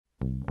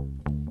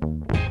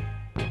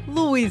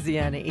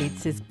Louisiana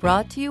Eats is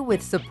brought to you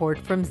with support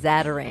from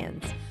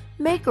Zatarain's,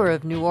 maker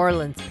of New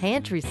Orleans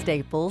pantry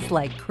staples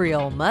like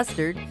Creole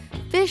mustard,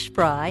 fish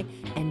fry,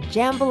 and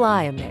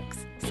jambalaya mix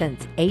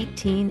since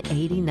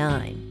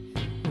 1889.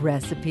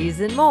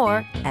 Recipes and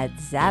more at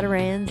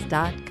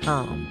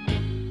Zatarains.com.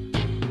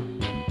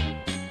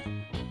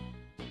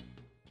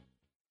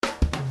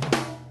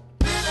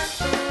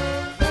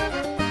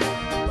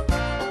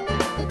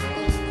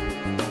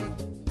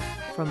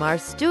 From our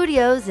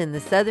studios in the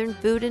Southern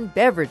Food and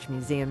Beverage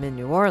Museum in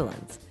New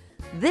Orleans,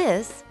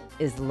 this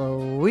is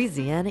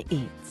Louisiana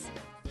Eats.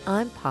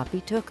 I'm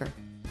Poppy Tooker.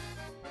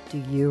 Do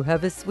you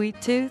have a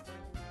sweet tooth?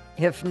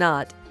 If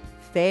not,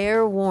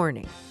 fair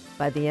warning.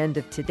 By the end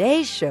of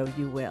today's show,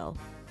 you will.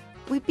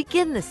 We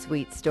begin the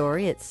sweet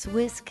story at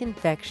Swiss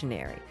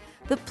Confectionery,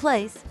 the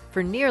place,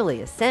 for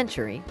nearly a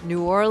century,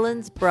 New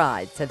Orleans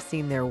brides have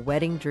seen their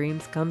wedding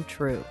dreams come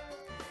true.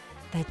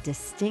 That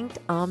distinct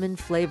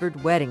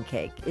almond-flavored wedding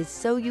cake is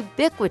so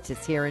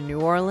ubiquitous here in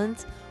New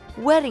Orleans,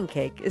 wedding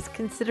cake is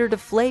considered a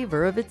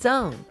flavor of its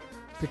own,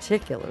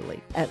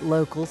 particularly at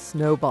local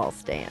snowball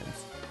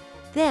stands.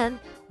 Then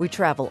we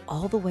travel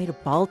all the way to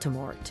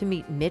Baltimore to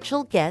meet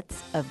Mitchell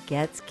Getz of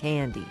Getz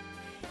Candy.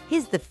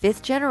 He's the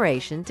fifth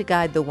generation to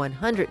guide the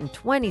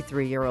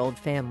 123-year-old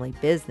family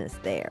business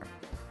there.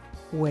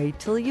 Wait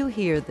till you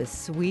hear the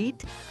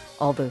sweet,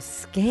 although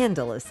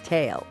scandalous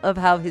tale of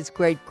how his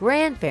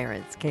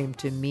great-grandparents came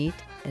to meet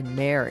and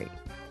marry.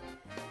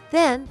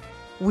 Then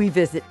we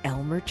visit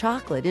Elmer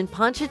Chocolate in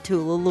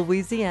Ponchatoula,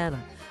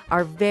 Louisiana,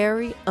 our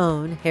very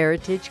own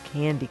heritage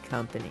candy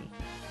company.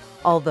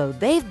 Although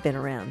they've been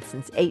around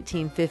since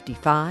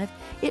 1855,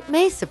 it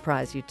may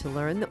surprise you to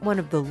learn that one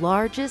of the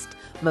largest,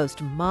 most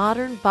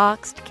modern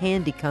boxed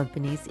candy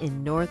companies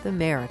in North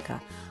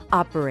America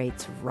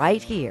operates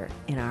right here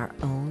in our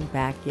own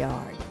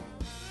backyard.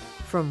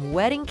 From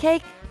wedding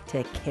cake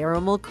to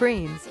caramel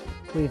creams,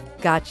 we've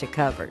got you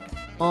covered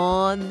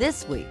on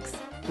this week's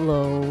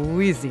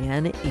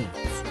Louisiana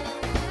Eats.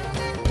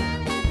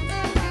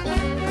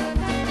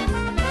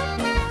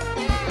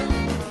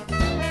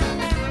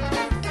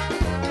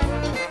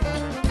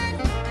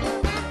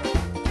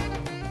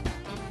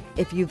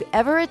 If you've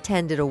ever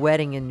attended a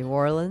wedding in New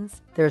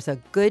Orleans, there's a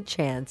good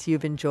chance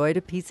you've enjoyed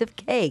a piece of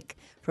cake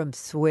from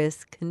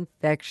Swiss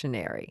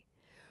Confectionery.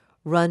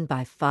 Run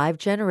by 5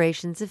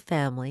 generations of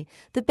family,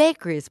 the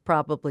bakery is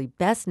probably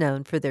best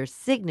known for their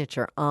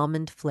signature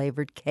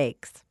almond-flavored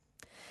cakes.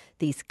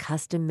 These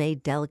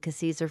custom-made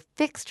delicacies are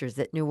fixtures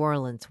at New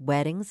Orleans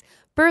weddings,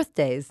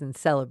 birthdays, and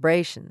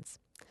celebrations.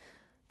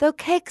 Though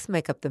cakes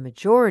make up the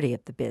majority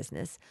of the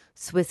business,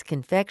 Swiss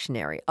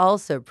Confectionery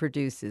also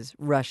produces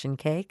Russian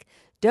cake,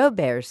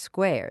 Daubert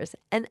squares,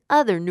 and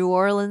other New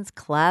Orleans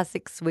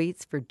classic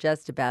sweets for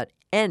just about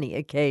any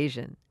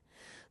occasion.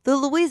 The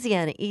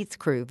Louisiana Eats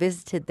crew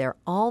visited their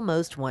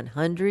almost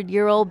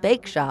 100-year-old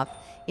bake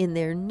shop in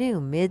their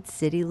new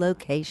mid-city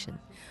location,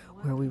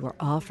 where we were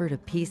offered a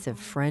piece of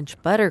French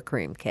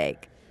buttercream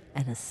cake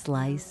and a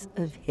slice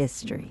of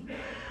history.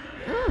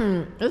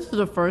 This is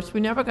a first. We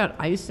never got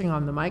icing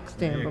on the mic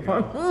stand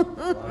before.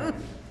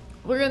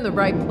 We're in the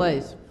right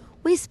place.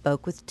 We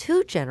spoke with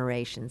 2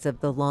 generations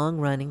of the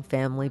long-running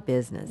family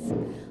business.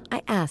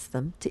 I asked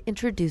them to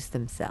introduce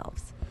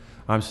themselves.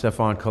 I'm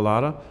Stefan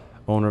Collada,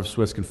 owner of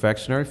Swiss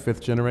Confectionery,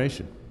 5th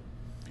generation.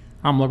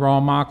 I'm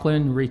Laurent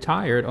Mocklin,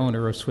 retired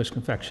owner of Swiss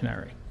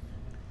Confectionery.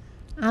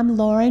 I'm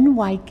Lauren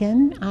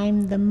Wyken.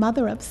 I'm the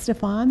mother of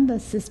Stefan, the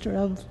sister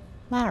of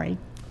Larry.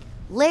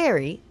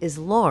 Larry is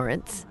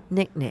Lawrence's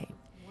nickname.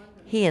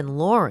 He and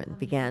Lauren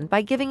began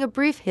by giving a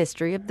brief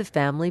history of the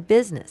family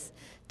business,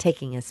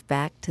 taking us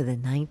back to the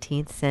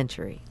 19th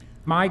century.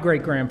 My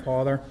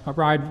great-grandfather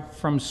arrived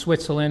from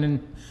Switzerland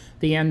in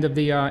the end of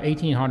the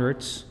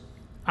 1800s.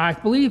 I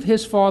believe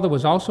his father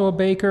was also a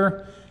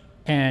baker,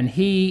 and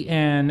he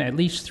and at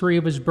least 3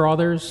 of his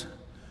brothers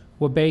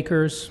were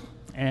bakers,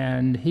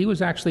 and he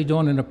was actually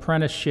doing an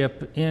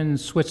apprenticeship in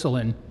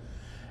Switzerland.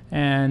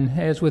 And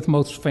as with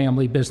most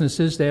family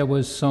businesses, there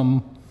was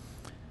some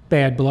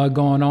bad blood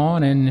going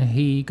on, and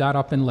he got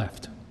up and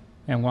left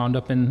and wound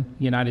up in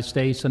the United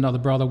States. Another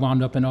brother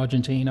wound up in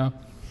Argentina.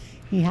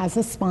 He has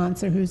a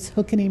sponsor who's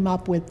hooking him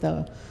up with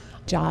the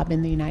job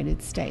in the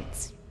United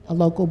States, a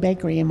local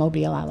bakery in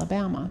Mobile,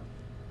 Alabama.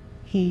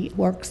 He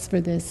works for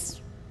this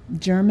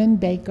German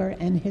baker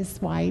and his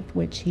wife,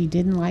 which he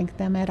didn't like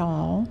them at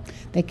all.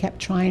 They kept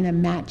trying to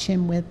match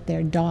him with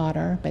their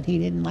daughter, but he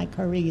didn't like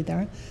her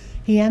either.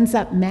 He ends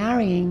up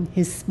marrying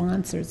his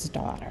sponsor's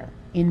daughter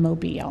in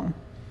Mobile.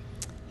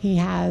 He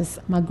has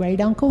my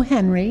great-uncle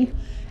Henry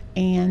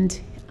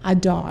and a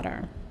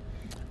daughter.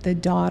 The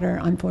daughter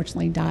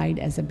unfortunately died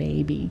as a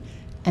baby,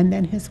 and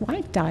then his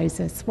wife dies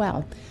as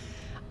well.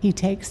 He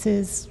takes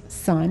his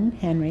son,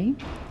 Henry,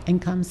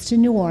 and comes to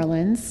New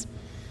Orleans.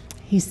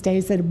 He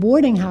stays at a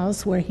boarding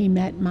house where he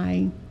met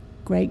my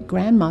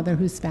great-grandmother,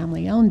 whose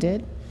family owned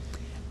it,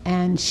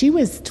 and she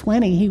was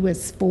 20, he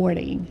was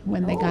 40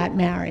 when they got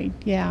married.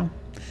 Yeah,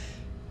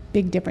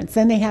 big difference.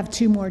 Then they have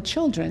 2 more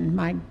children,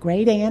 my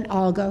great-aunt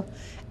Olga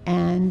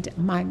and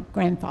my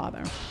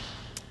grandfather.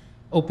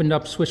 opened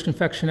up Swiss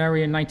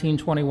Confectionery in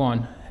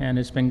 1921, and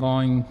it's been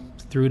going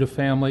through the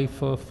family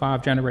for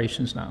 5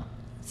 generations now.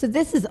 So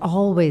this has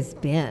always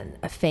been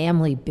a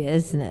family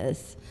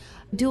business.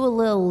 Do a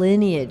little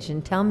lineage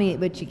and tell me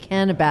what you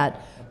can about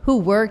who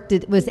worked.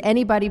 Was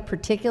anybody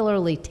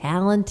particularly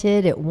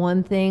talented at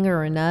one thing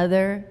or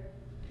another?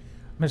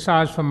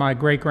 Besides from my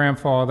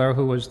great-grandfather,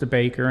 who was the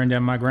baker, and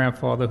then my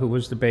grandfather, who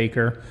was the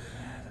baker,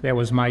 there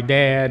was my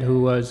dad,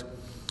 who was,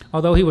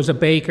 although he was a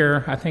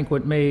baker, I think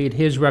what made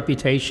his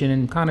reputation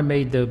and kind of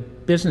made the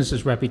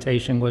business's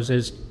reputation was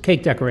his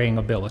cake decorating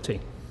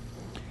ability.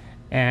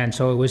 And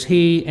so it was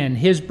he and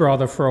his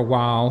brother for a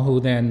while who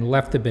then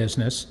left the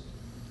business.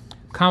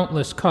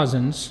 Countless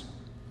cousins,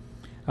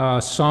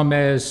 some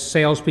as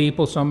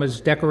salespeople, some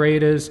as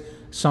decorators,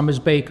 some as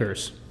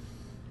bakers.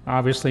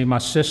 Obviously, my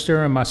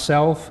sister and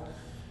myself.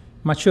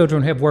 My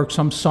children have worked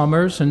some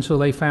summers until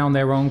they found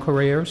their own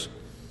careers.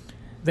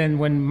 Then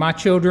when my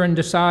children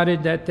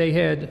decided that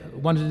they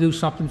wanted to do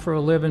something for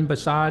a living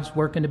besides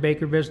work in the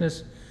bakery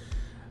business,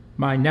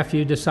 my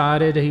nephew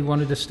decided he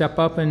wanted to step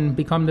up and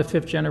become the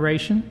 5th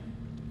generation.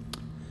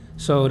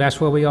 So that's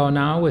where we are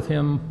now, with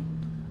him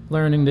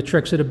learning the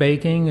tricks of the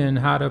baking and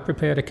how to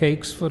prepare the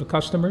cakes for the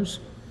customers,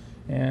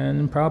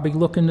 and probably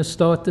looking to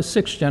start the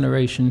 6th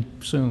generation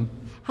soon.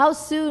 How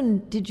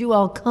soon did you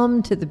all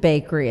come to the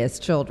bakery as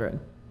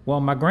children? Well,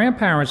 my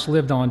grandparents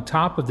lived on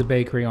top of the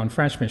bakery on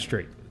Frenchman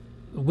Street.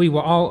 We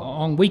were all,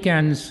 on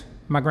weekends,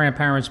 my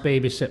grandparents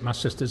babysit my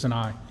sisters and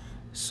I.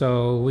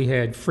 So we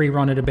had free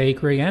run of the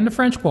bakery and the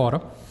French Quarter,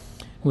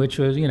 which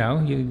was,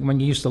 when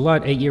you used to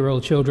let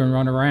 8-year-old children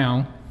run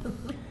around.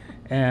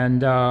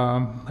 And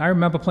I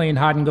remember playing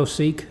hide and go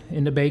seek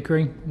in the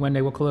bakery when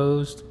they were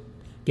closed,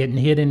 getting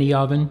hit in the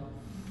oven.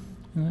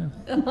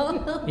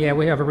 Yeah,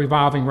 we have a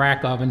revolving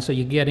rack oven, so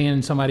you get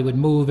in, somebody would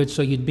move it,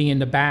 so you'd be in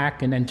the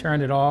back and then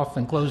turn it off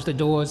and close the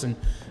doors, and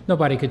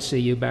nobody could see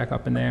you back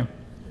up in there.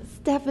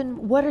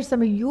 Stefan, what are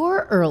some of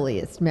your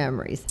earliest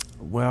memories?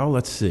 Well,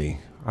 let's see.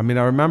 I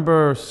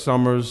remember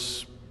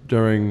summers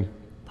during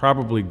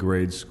probably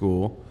grade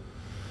school.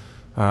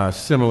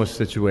 Similar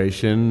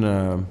situation.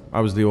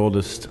 I was the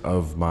oldest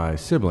of my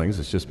siblings.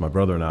 It's just my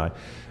brother and I,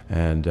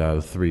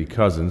 and 3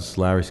 cousins,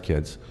 Larry's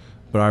kids.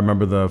 But I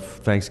remember the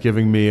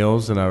Thanksgiving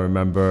meals, and I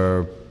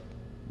remember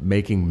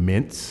making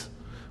mints.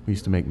 We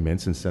used to make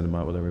mints and send them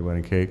out with every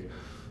wedding cake.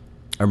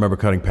 I remember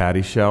cutting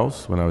patty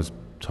shells when I was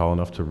tall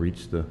enough to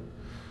reach the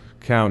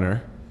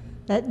counter.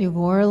 That New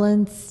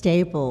Orleans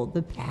staple,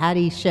 the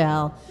patty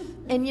shell.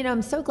 And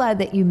I'm so glad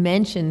that you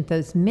mentioned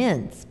those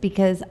mints,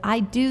 because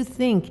I do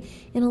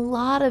think in a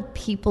lot of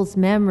people's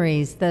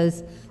memories,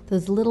 those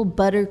little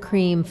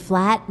buttercream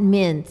flat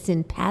mints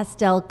in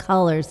pastel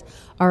colors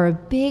are a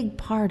big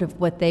part of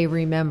what they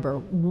remember.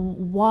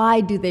 Why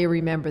do they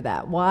remember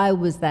that? Why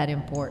was that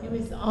important? It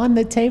was on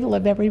the table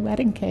of every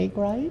wedding cake,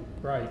 right?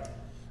 Right.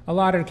 A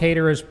lot of the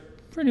caterers,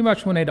 pretty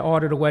much when they'd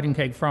ordered a wedding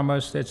cake from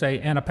us, they'd say,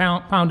 and a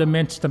pound of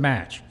mints to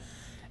match.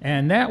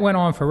 And that went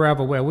on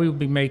forever, where we would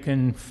be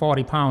making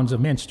 40 pounds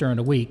of mints during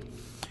the week.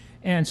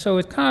 And so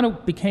it kind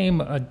of became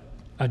a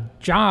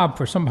job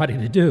for somebody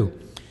to do.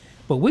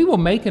 But we were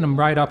making them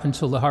right up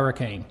until the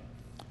hurricane.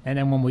 And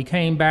then when we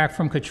came back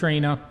from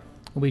Katrina,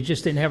 we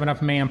just didn't have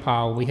enough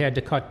manpower. We had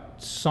to cut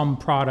some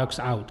products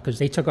out because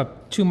they took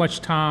up too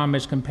much time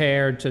as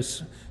compared to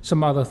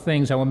some other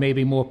things that were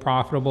maybe more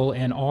profitable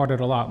and ordered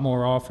a lot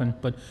more often.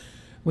 But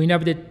we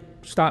never did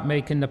stop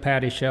making the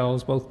patty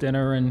shells, both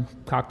dinner and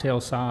cocktail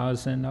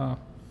size, and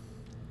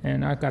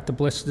I got the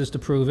blisters to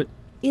prove it.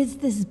 Is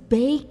this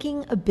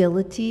baking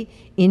ability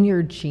in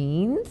your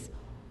genes?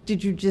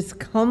 Did you just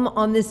come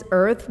on this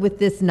earth with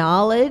this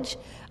knowledge?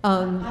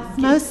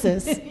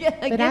 Osmosis. Yeah,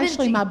 but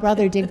actually, my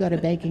brother did go to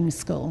baking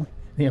school.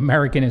 The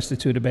American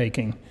Institute of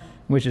Baking,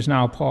 which is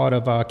now part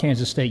of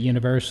Kansas State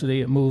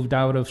University. It moved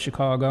out of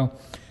Chicago.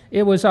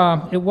 It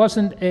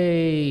wasn't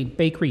a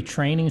bakery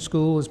training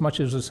school as much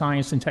as a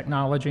science and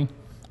technology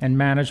and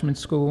management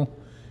school.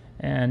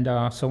 And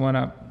so when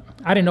I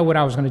didn't know what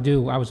I was going to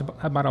do. I was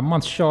about a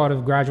month short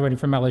of graduating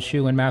from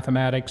LSU in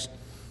mathematics.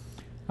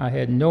 I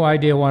had no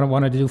idea what I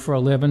wanted to do for a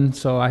living,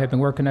 so I had been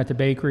working at the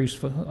bakeries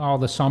for all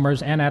the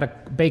summers and at a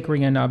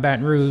bakery in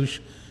Baton Rouge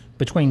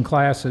between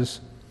classes.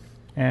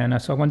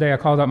 And so one day I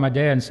called up my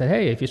dad and said,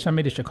 hey, if you send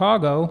me to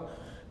Chicago,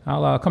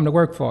 I'll come to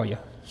work for you.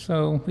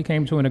 So we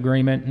came to an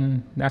agreement,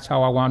 and that's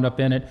how I wound up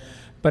in it.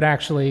 But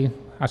actually,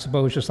 I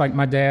suppose just like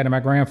my dad and my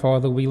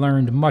grandfather, we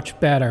learned much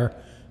better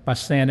by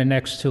standing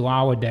next to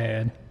our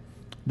dad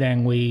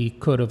than we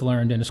could have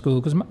learned in the school.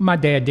 Because my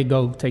dad did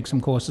go take some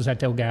courses at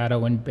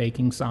Delgado in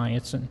baking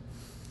science, and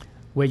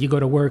where you go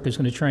to work is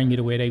going to train you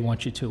the way they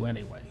want you to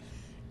anyway.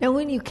 Now,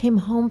 when you came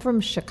home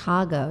from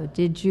Chicago,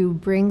 did you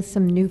bring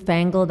some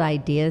newfangled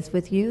ideas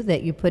with you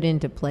that you put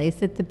into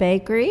place at the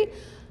bakery?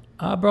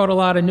 I brought a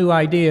lot of new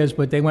ideas,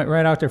 but they went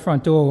right out the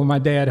front door when my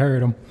dad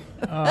heard them.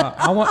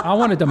 I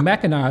wanted to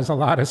mechanize a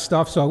lot of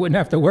stuff so I wouldn't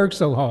have to work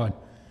so hard.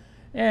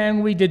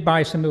 And we did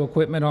buy some new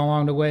equipment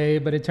along the way,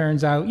 but it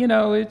turns out,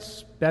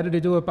 it's better to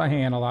do it by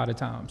hand a lot of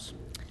times.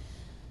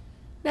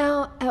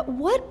 Now, at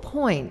what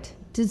point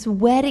does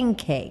wedding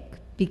cake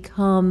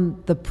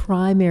become the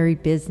primary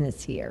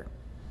business here?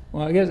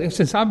 Well, I guess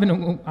since I've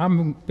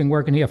been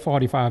working here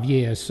 45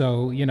 years,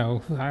 so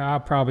I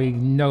probably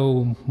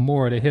know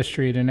more of the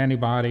history than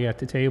anybody at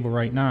the table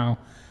right now.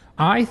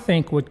 I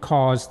think what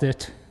caused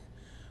it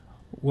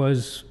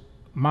was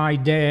my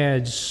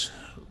dad's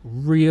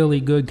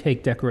really good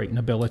cake decorating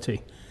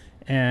ability,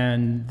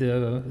 and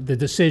the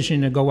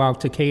decision to go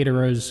out to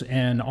caterers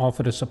and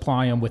offer to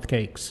supply them with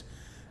cakes,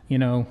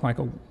 like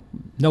a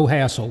no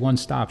hassle,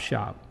 one-stop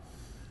shop.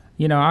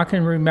 I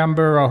can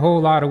remember a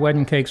whole lot of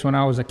wedding cakes when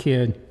I was a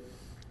kid.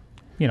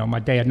 My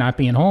dad not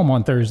being home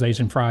on Thursdays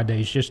and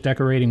Fridays, just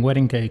decorating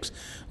wedding cakes,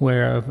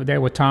 where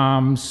there were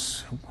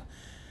times,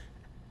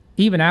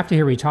 even after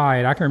he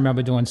retired, I can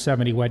remember doing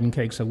 70 wedding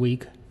cakes a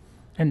week.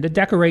 And the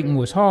decorating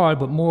was hard,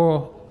 but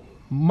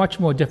much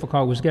more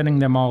difficult was getting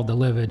them all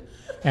delivered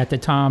at the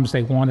times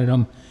they wanted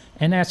them.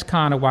 And that's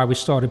kind of why we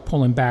started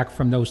pulling back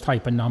from those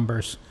type of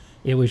numbers.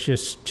 It was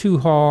just too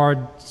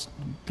hard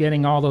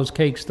getting all those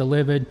cakes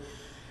delivered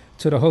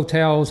to the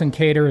hotels and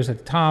caterers at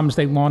the times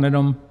they wanted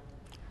them.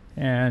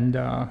 And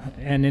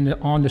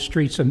on the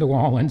streets of New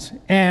Orleans.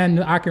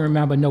 And I can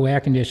remember no air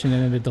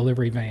conditioning in the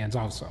delivery vans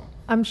also.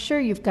 I'm sure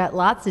you've got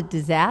lots of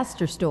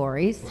disaster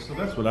stories. So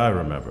that's what I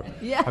remember.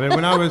 Yeah. I mean,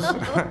 when I was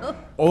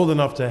old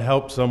enough to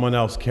help someone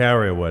else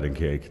carry a wedding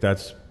cake,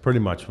 that's pretty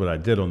much what I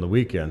did on the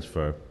weekends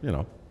for,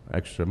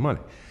 extra money.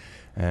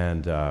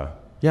 And there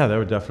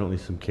were definitely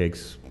some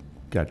cakes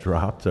got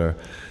dropped or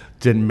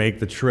didn't make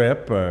the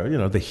trip or,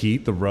 the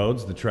heat, the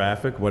roads, the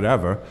traffic,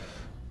 whatever.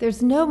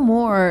 There's no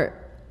more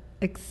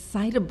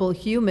excitable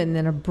human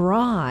than a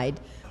bride.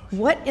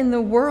 What in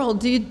the world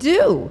do you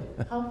do?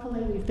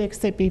 Hopefully we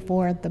fix it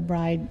before the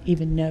bride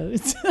even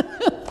knows.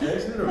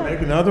 Or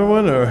make another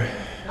one, or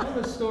Tell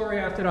the story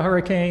after the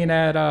hurricane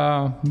at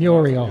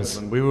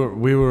Muriel's. we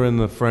were in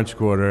the French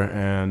Quarter,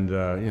 and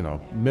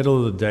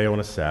middle of the day on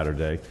a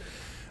Saturday,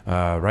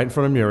 right in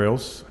front of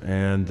Muriel's,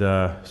 and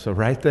so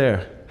right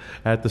there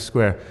at the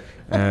square,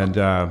 and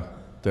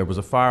there was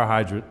a fire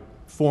hydrant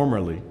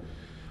formerly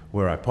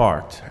where I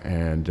parked,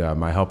 and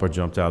my helper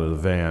jumped out of the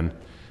van,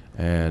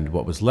 and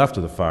what was left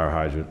of the fire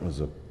hydrant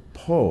was a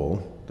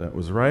pole that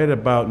was right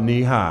about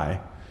knee-high.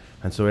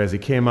 And so as he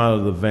came out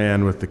of the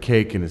van with the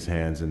cake in his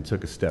hands and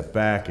took a step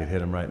back, it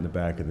hit him right in the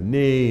back of the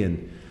knee,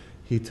 and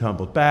he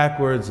tumbled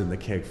backwards, and the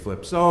cake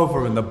flips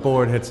over, and the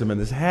board hits him in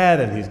his head,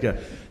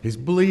 and he's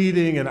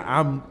bleeding, and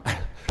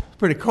it's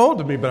pretty cold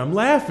to me, but I'm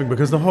laughing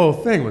because the whole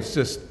thing was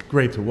just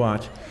great to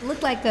watch. It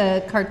looked like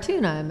a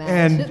cartoon, I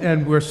imagine.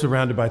 And we're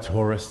surrounded by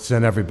tourists,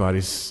 and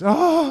everybody's,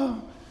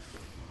 oh.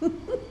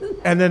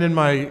 And then it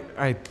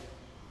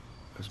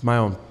was my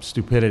own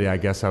stupidity, I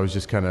guess. I was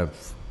just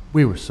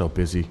we were so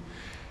busy.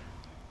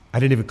 I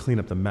didn't even clean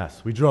up the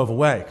mess. We drove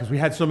away because we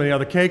had so many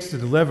other cakes to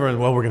deliver, and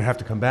we're going to have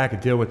to come back and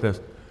deal with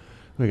this.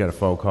 We got a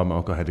phone call. My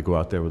uncle had to go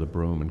out there with a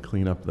broom and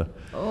clean up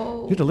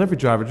your delivery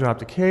driver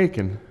dropped a cake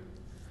and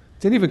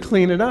didn't even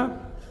clean it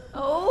up.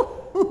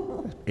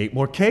 Oh. 8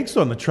 more cakes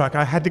on the truck.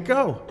 I had to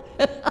go.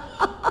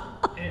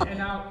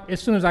 As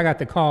soon as I got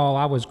the call,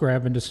 I was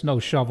grabbing the snow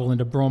shovel and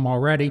the broom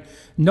already,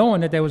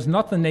 knowing that there was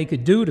nothing they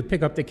could do to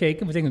pick up the cake.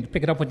 They could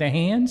pick it up with their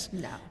hands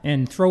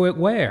and throw it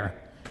where?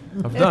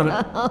 I've done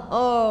it.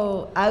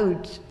 Oh,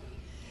 ouch.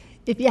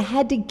 If you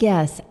had to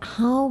guess,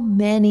 how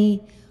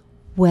many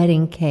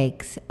wedding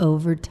cakes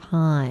over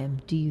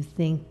time do you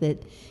think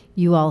that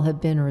you all have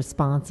been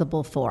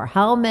responsible for?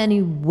 How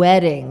many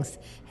weddings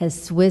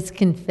has Swiss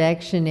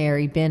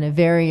Confectionery been a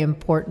very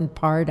important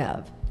part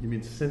of? You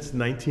mean since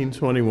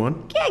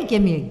 1921? Yeah,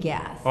 give me a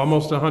guess.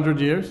 Almost 100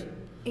 years?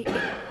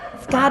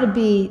 It's got to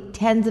be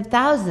tens of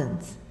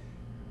thousands.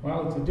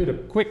 Well, to do the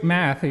quick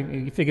math,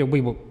 you figure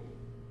we were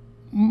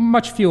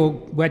much fewer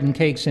wedding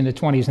cakes in the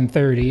 20s and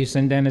 30s,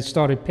 and then it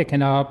started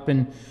picking up,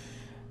 and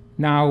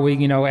now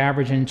we,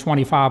 averaging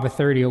 25 or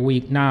 30 a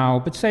week now.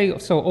 But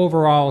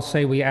overall,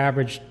 we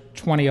average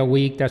 20 a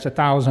week. That's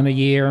 1,000 a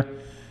year.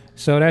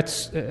 So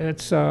it's.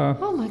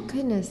 Oh my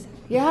goodness!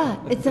 Yeah,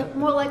 it's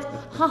more like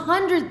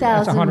 100,000.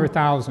 That's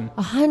 100,000.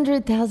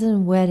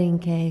 100,000 wedding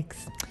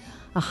cakes.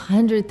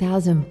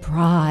 100,000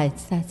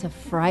 brides. That's a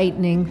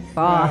frightening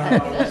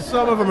thought.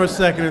 Some of them are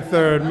second and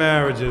third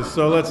marriages,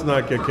 so let's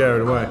not get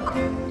carried away.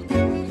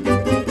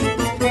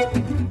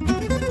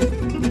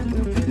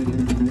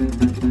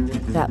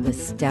 That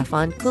was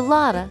Stefan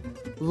Culata,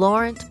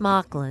 Laurent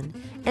Mocklin,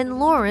 and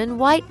Lauren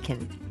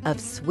Whitekin of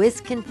Swiss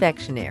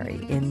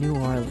Confectionery in New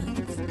Orleans.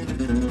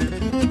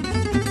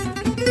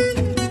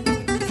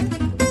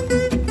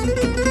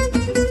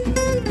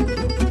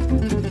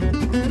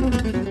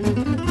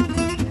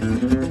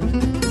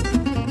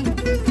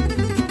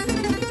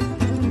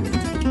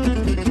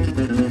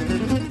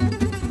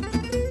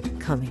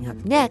 Coming up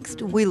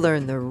next, we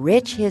learn the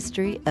rich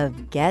history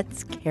of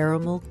Getz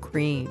caramel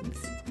creams.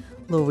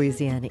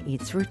 Louisiana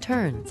Eats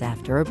returns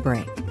after a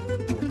break.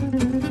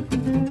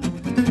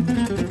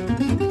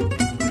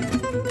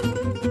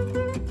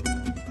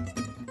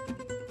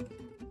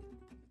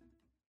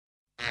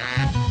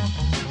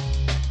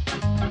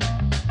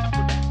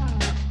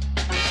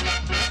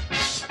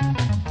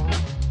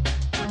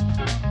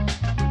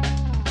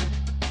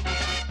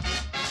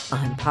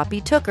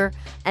 Poppy Tooker,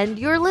 and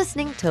you're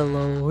listening to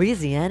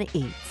Louisiana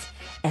Eats,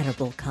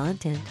 edible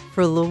content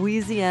for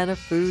Louisiana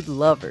food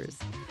lovers.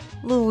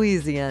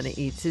 Louisiana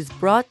Eats is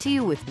brought to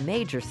you with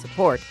major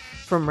support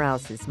from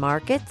Rouse's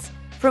Markets,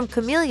 from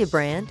Camellia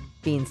Brand,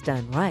 Beans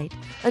Done Right,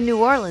 a New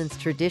Orleans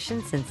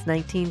tradition since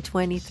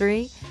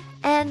 1923,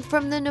 and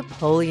from the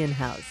Napoleon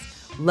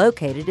House,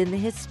 located in the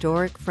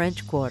historic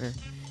French Quarter,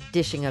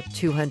 dishing up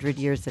 200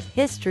 years of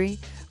history,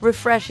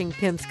 refreshing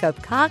Pimm's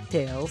Cup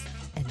cocktails,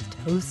 and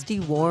toasty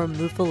warm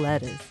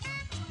muffalettas.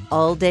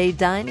 All-day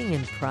dining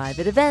and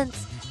private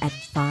events at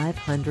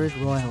 500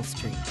 Royal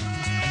Street.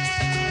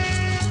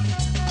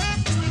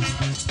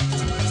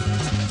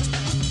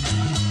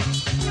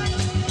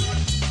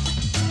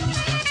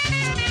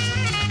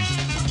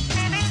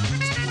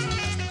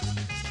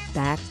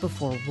 Back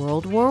before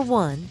World War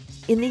I,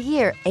 in the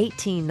year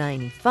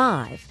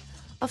 1895,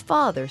 a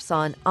father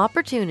saw an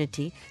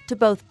opportunity to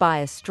both buy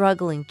a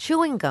struggling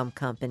chewing gum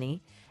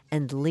company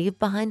and leave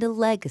behind a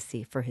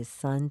legacy for his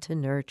son to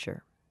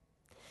nurture.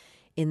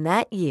 In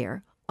that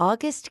year,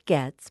 August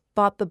Getz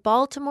bought the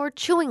Baltimore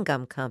Chewing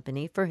Gum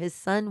Company for his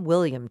son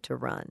William to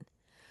run.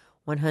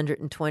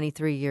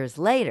 123 years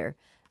later,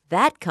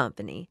 that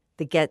company,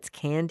 the Getz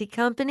Candy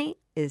Company,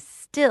 is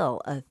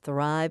still a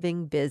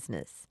thriving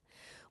business.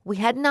 We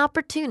had an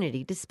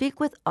opportunity to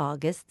speak with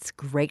August's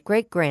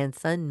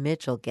great-great-grandson,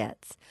 Mitchell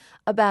Getz,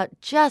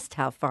 about just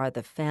how far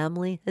the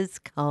family has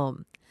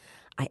come.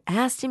 I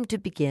asked him to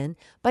begin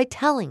by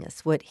telling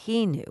us what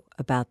he knew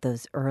about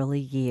those early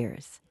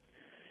years.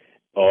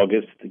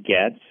 August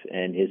Getz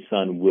and his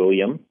son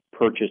William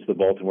purchased the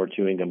Baltimore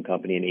Chewing Gum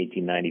Company in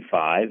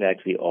 1895.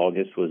 Actually,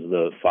 August was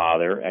the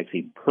father,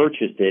 actually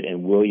purchased it,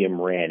 and William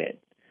ran it.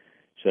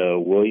 So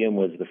William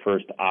was the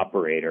first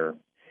operator.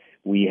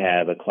 We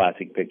have a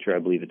classic picture, I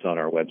believe it's on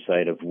our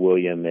website, of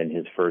William and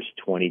his first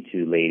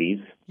 22 ladies.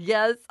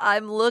 Yes,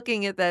 I'm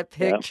looking at that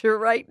picture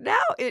right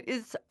now. It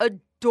is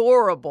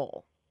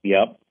adorable.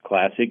 Yep,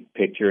 classic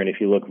picture. And if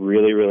you look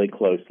really, really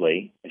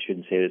closely, I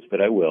shouldn't say this, but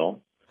I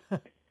will,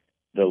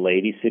 the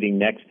lady sitting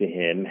next to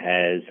him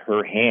has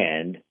her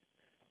hand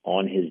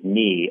on his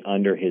knee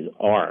under his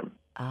arm.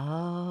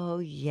 Oh,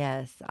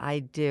 yes, I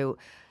do.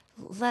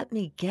 Let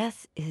me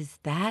guess, is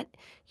that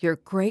your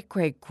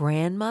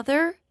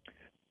great-great-grandmother?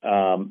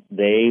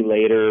 They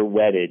later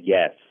wedded,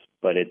 yes,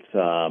 but it's.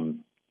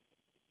 I'm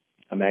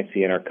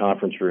actually in our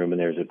conference room, and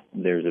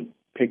there's a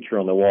picture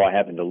on the wall. I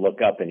happen to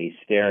look up, and he's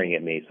staring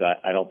at me, so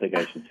I don't think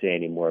I should say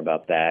any more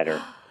about that.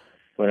 Or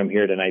when I'm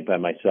here tonight by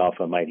myself,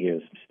 I might hear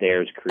some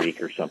stairs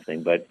creak or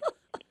something. But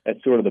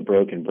that's sort of the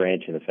broken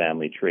branch in the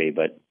family tree.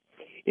 But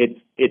it's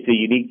a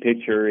unique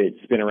picture.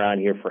 It's been around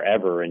here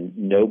forever, and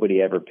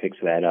nobody ever picks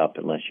that up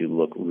unless you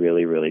look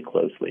really, really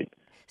closely.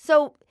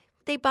 So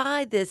they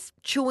buy this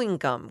chewing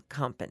gum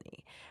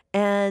company,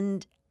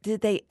 and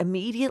did they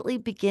immediately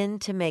begin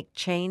to make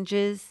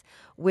changes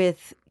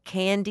with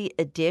candy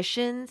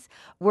additions?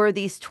 Were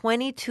these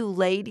 22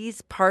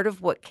 ladies part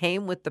of what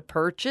came with the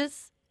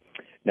purchase?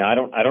 Now,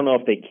 I don't know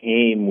if they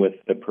came with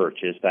the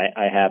purchase.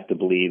 I have to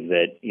believe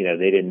that,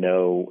 they didn't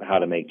know how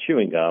to make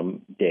chewing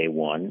gum day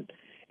one.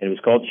 And it was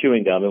called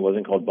chewing gum. It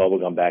wasn't called bubble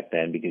gum back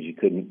then because you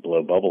couldn't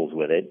blow bubbles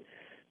with it.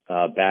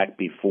 Back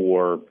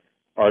before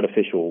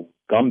artificial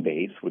gum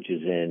base, which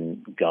is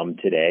in gum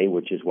today,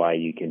 which is why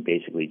you can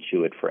basically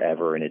chew it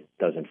forever and it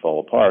doesn't fall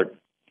apart.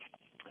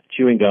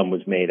 Chewing gum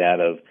was made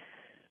out of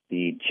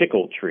the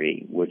chicle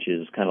tree, which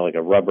is kind of like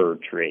a rubber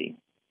tree.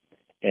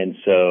 And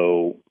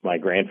so my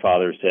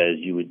grandfather says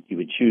you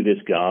would chew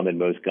this gum, and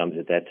most gums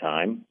at that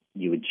time,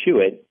 you would chew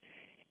it,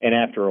 and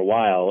after a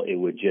while, it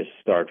would just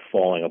start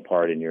falling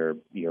apart in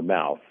your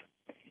mouth.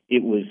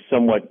 It was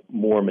somewhat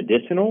more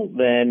medicinal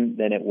than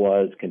it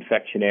was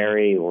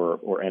confectionery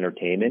or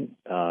entertainment.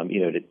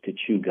 To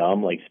chew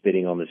gum like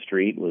spitting on the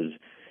street was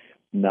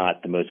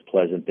not the most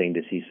pleasant thing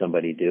to see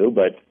somebody do.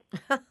 But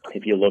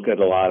if you look at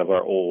a lot of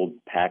our old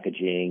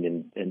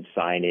packaging and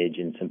signage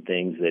and some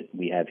things that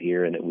we have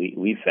here and that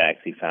we've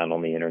actually found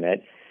on the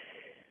internet,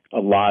 a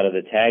lot of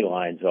the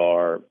taglines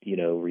are,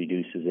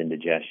 reduces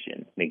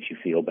indigestion, makes you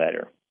feel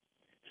better.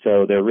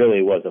 So there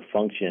really was a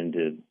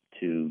function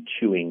to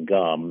chewing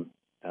gum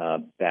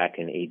back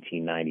in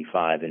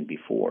 1895 and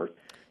before.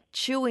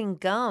 Chewing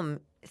gum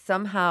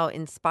somehow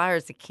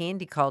inspires a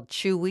candy called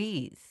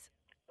Chewies.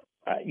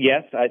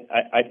 Yes,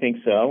 I think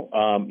so.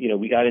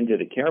 We got into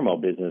the caramel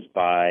business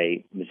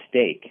by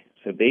mistake.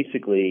 So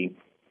basically,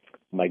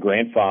 my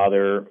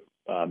grandfather,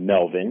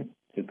 Melvin,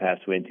 who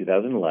passed away in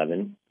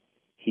 2011,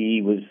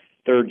 he was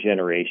third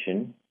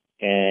generation,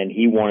 and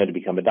he wanted to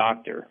become a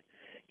doctor.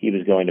 He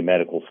was going to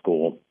medical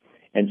school.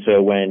 And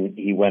so when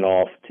he went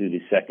off to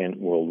the Second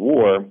World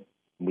War,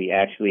 we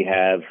actually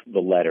have the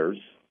letters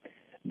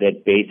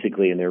that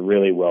basically, and they're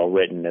really well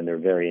written and they're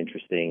very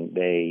interesting,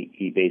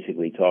 he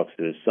basically talks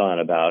to his son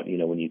about,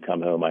 when you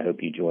come home, I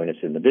hope you join us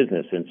in the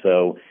business. And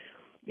so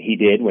he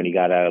did. When he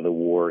got out of the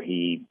war,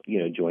 he,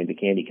 joined the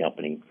candy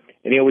company.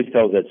 And he always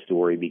tells that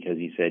story because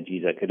he said,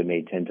 geez, I could have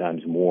made 10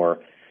 times more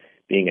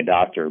being a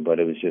doctor, but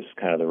it was just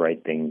kind of the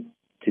right thing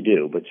to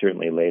do. But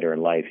certainly later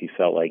in life, he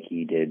felt like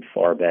he did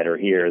far better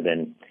here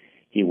than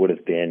he would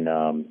have been,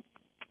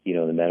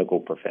 the medical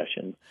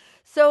profession.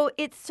 So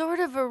it's sort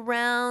of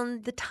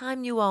around the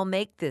time you all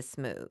make this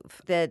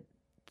move that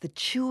the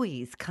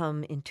Chewies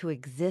come into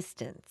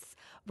existence.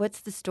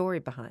 What's the story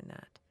behind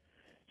that?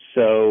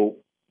 So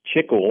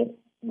chicle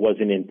was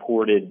an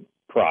imported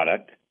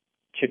product.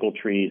 Chicle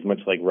trees, much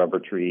like rubber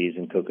trees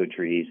and cocoa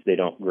trees, they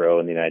don't grow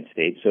in the United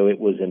States. So it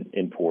was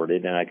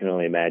imported, and I can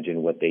only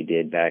imagine what they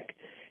did back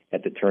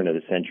at the turn of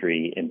the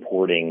century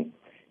importing,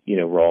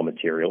 raw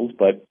materials.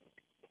 But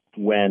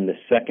when the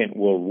Second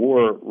World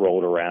War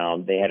rolled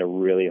around, they had a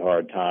really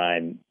hard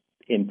time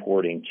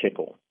importing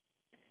chicle.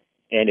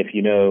 And if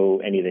you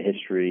know any of the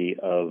history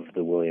of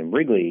the William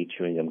Wrigley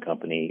Chewing Gum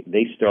Company,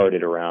 they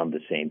started around the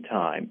same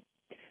time.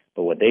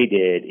 But what they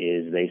did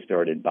is they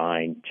started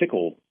buying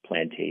chicle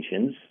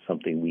plantations,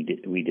 something we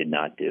did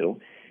not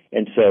do.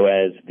 And so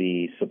as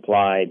the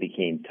supply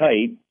became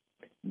tight,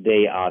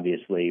 they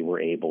obviously were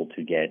able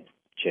to get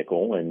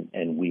chicle,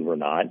 and we were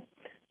not.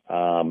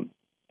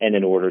 And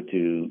in order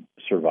to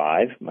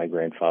survive, my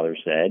grandfather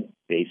said,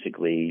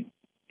 basically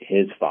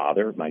his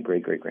father, my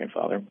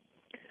great-great-grandfather,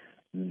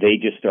 they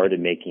just started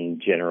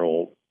making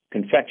general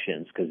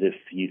confections. Because if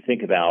you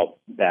think about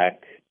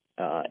back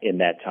in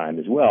that time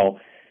as well,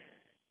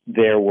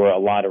 there were a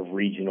lot of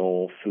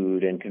regional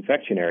food and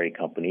confectionery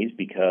companies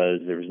because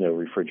there was no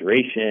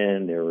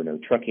refrigeration, there were no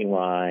trucking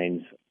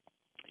lines.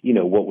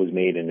 What was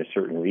made in a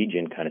certain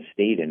region kind of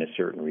stayed in a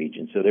certain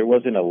region. So there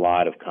wasn't a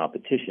lot of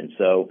competition.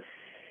 So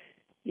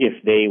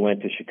if they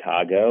went to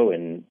Chicago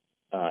and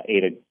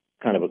ate a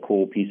kind of a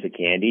cool piece of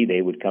candy,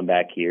 they would come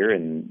back here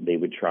and they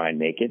would try and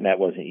make it, and that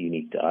wasn't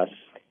unique to us.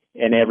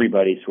 And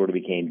everybody sort of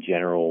became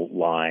general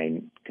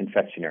line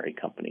confectionery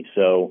companies.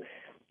 So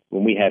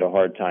when we had a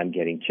hard time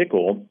getting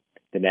chicle,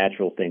 the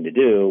natural thing to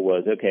do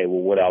was, okay,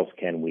 well, what else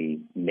can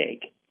we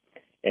make?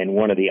 And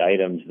one of the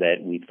items that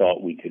we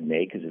thought we could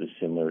make, because it was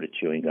similar to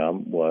chewing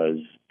gum, was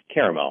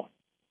caramel.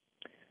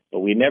 But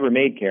we never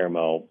made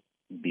caramel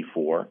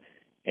before.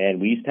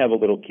 And we used to have a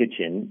little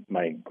kitchen,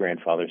 my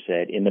grandfather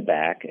said, in the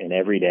back. And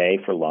every day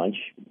for lunch,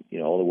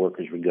 all the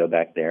workers would go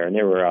back there. And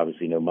there were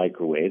obviously no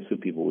microwaves, so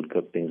people would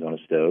cook things on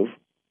a stove.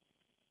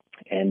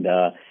 And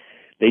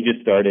they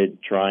just started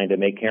trying to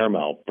make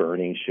caramel,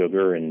 burning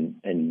sugar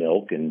and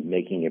milk and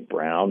making it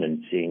brown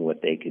and seeing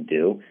what they could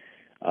do.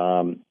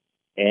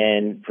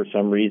 And for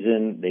some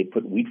reason, they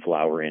put wheat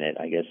flour in it,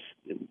 I guess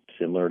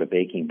similar to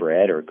baking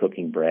bread or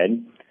cooking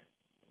bread.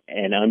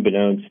 And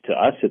unbeknownst to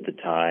us at the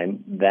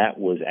time, that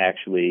was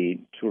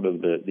actually sort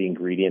of the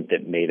ingredient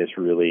that made us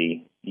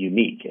really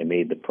unique and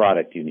made the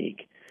product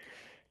unique.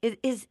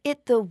 Is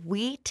it the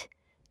wheat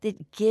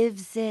that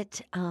gives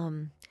it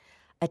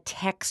a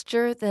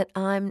texture that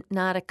I'm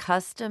not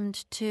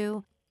accustomed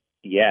to?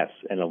 Yes,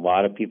 and a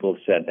lot of people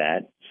have said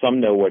that. Some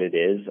know what it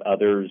is.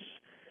 Others,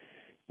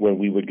 when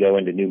we would go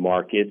into new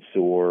markets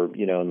or,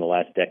 in the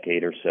last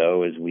decade or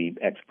so, as we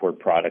export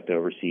product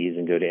overseas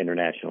and go to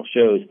international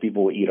shows,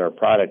 people will eat our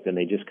product and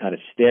they just kind of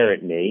stare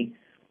at me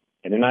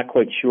and they're not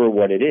quite sure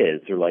what it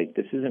is. They're like,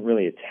 this isn't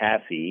really a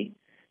taffy.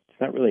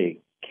 It's not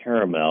really a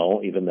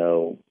caramel, even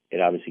though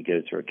it obviously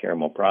goes through a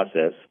caramel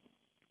process.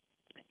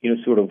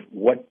 Sort of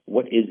what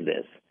is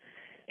this?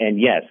 And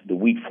yes, the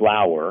wheat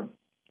flour,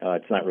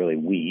 it's not really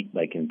wheat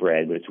like in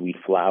bread, but it's wheat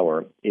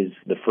flour, is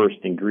the first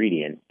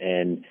ingredient.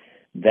 And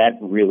that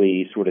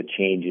really sort of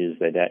changes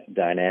the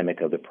dynamic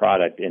of the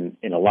product in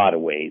a lot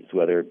of ways,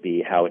 whether it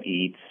be how it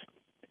eats,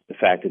 the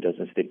fact it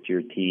doesn't stick to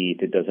your teeth,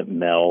 it doesn't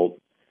melt.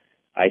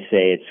 I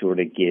say it sort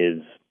of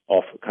gives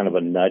off kind of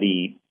a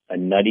nutty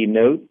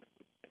note,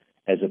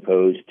 as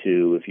opposed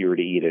to if you were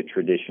to eat a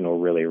traditional,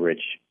 really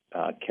rich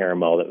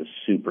caramel that was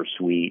super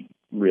sweet,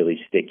 really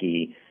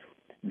sticky,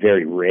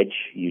 very rich.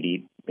 You'd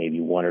eat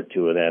maybe one or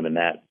two of them, and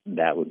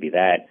that would be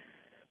that.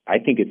 I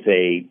think it's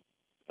a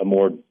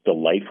more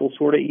delightful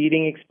sort of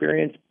eating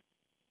experience.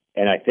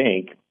 And I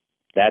think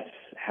that's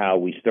how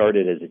we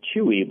started as a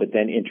Chewy, but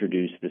then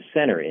introduced the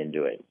center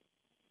into it.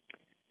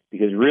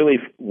 Because really,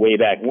 way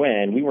back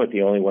when, we weren't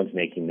the only ones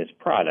making this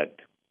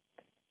product.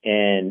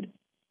 And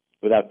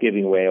without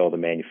giving away all the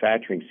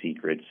manufacturing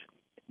secrets,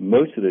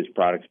 most of those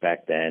products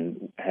back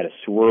then had a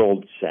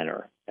swirled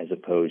center as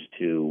opposed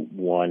to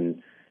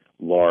one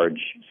large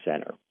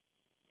center.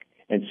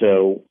 And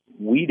so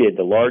we did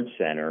the large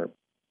center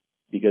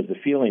because the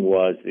feeling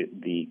was that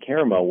the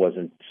caramel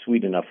wasn't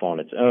sweet enough on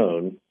its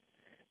own.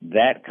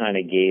 That kind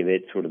of gave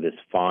it sort of this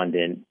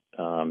fondant,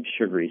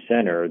 sugary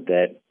center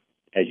that,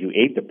 as you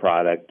ate the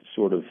product,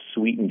 sort of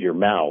sweetened your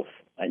mouth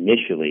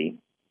initially,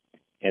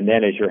 and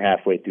then as you're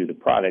halfway through the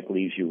product,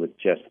 leaves you with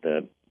just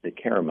the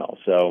caramel.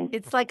 So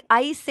it's like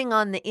icing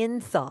on the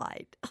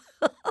inside.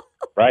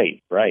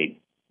 Right.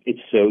 It's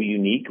so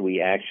unique.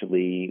 We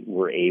actually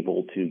were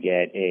able to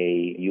get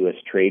a U.S.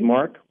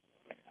 trademark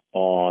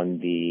on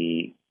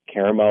the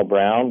caramel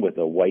brown with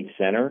a white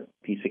center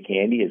piece of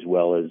candy, as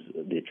well as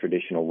the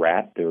traditional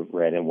wrap, the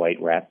red and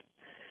white wrap.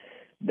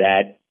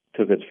 That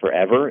took us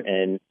forever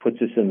and puts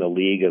us in the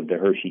league of the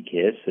Hershey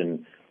Kiss.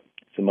 And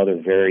some other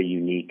very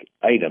unique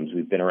items.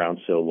 We've been around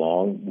so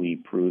long, we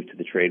proved to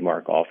the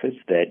trademark office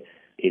that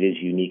it is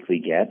uniquely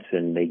Getz,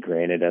 and they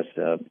granted us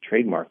a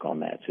trademark on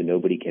that. So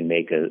nobody can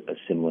make a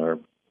similar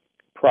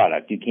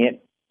product. You can't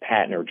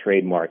patent or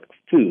trademark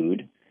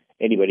food.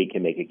 Anybody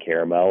can make a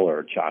caramel or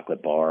a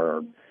chocolate bar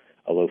or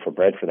a loaf of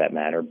bread for that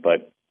matter,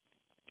 but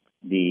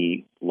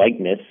the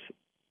likeness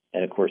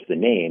and, of course, the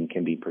name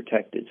can be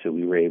protected. So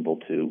we were able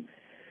to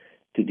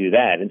do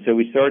that. And so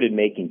we started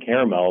making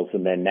caramels,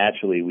 and then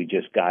naturally we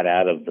just got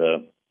out of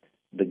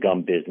the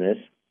gum business.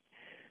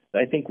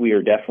 I think we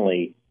are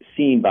definitely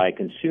seen by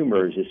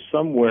consumers as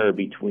somewhere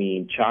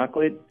between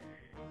chocolate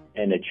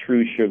and a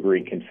true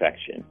sugary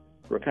confection.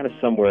 We're kind of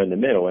somewhere in the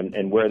middle,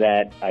 and where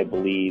that, I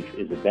believe,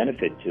 is a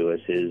benefit to us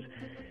is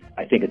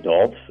I think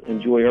adults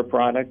enjoy our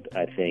product.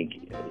 I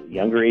think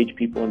younger age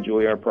people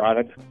enjoy our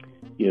product.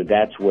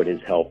 That's what has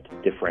helped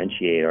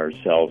differentiate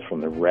ourselves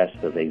from the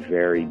rest of a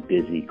very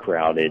busy,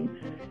 crowded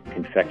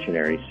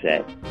confectionery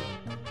set.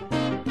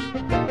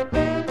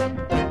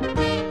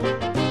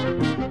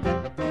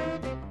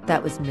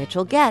 That was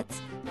Mitchell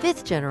Getz,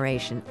 fifth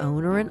generation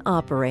owner and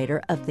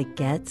operator of the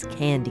Getz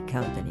Candy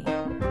Company.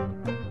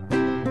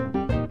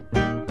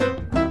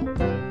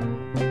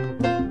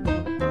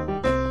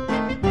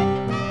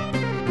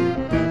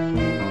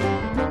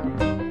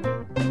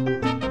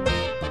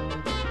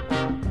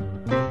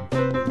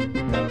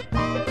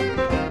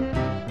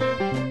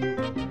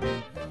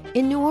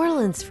 In New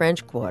Orleans'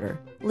 French Quarter,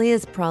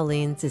 Leah's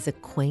Pralines is a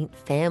quaint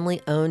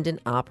family-owned and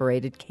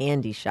operated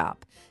candy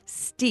shop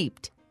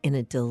steeped in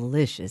a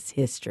delicious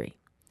history.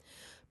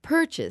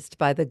 Purchased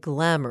by the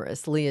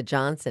glamorous Leah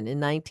Johnson in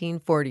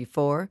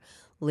 1944,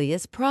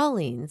 Leah's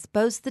Pralines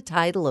boasts the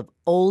title of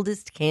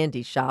oldest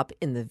candy shop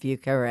in the Vieux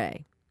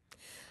Carré.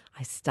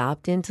 I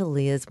stopped into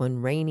Leah's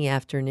one rainy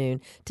afternoon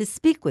to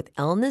speak with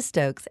Elna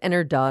Stokes and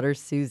her daughter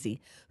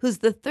Susie, who's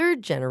the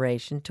third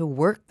generation to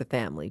work the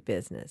family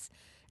business,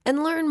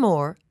 and learn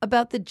more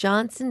about the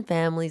Johnson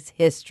family's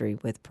history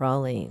with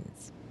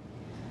pralines.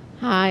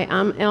 Hi,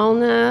 I'm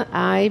Elna.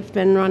 I've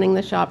been running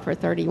the shop for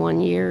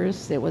 31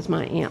 years. It was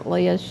my Aunt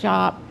Leah's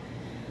shop.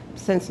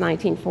 Since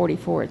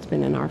 1944, it's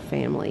been in our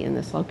family in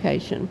this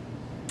location.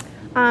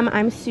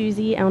 I'm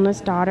Susie,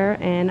 Elna's daughter,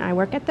 and I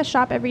work at the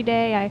shop every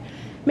day. I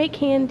make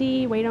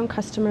candy, wait on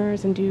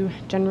customers, and do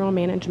general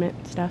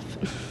management stuff.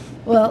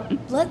 Well,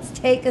 let's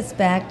take us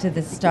back to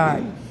the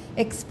start.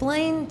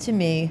 Explain to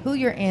me who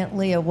your Aunt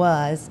Leah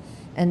was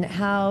and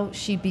how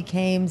she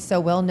became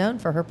so well known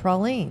for her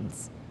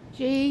pralines.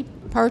 She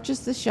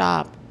purchased the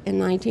shop in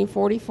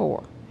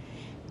 1944,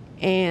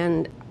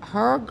 and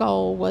her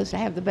goal was to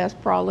have the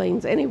best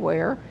pralines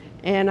anywhere,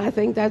 and I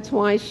think that's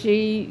why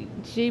she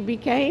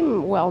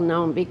became well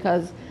known,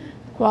 because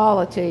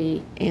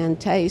quality and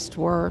taste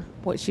were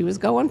what she was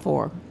going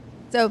for.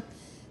 So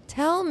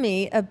tell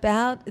me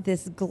about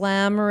this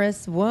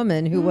glamorous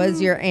woman who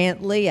was your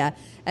Aunt Leah.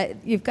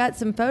 You've got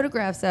some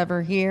photographs of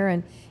her here,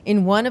 and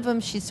in one of them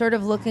she's sort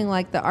of looking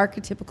like the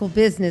archetypical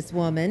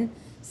businesswoman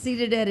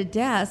seated at a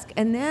desk,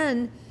 and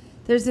then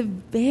there's a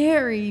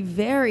very,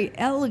 very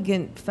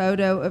elegant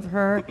photo of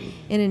her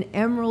in an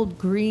emerald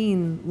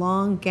green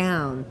long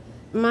gown.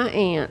 My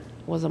aunt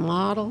was a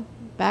model.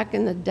 Back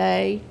in the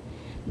day,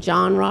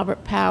 John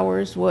Robert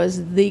Powers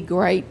was the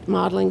great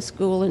modeling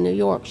school in New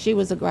York. She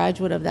was a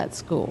graduate of that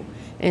school,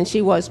 and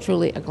she was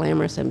truly a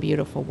glamorous and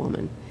beautiful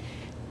woman.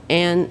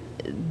 And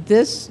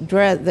this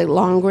dress, the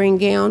long green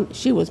gown,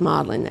 she was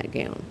modeling that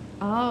gown.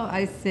 Oh,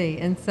 I see.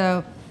 And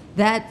so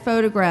that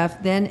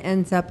photograph then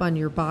ends up on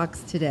your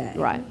box today.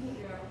 Right.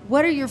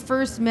 What are your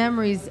first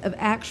memories of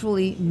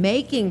actually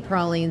making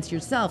pralines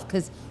yourself?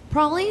 Because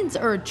pralines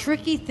are a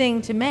tricky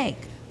thing to make.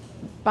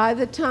 By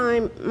the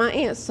time my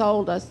aunt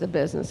sold us the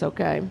business,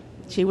 okay,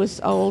 she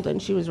was old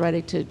and she was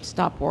ready to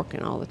stop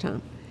working all the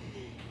time.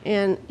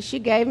 And she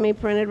gave me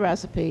printed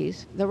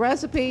recipes. The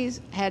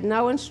recipes had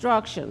no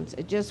instructions.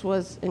 It just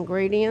was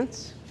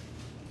ingredients,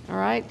 all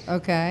right?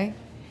 Okay.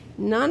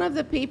 None of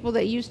the people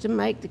that used to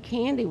make the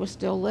candy were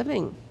still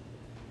living.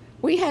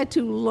 We had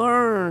to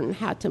learn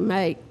how to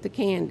make the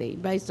candy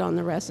based on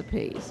the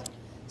recipes.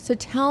 So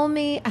tell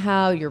me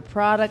how your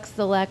product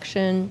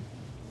selection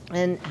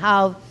and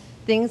how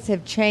things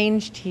have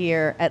changed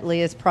here at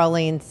Leah's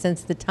Pralines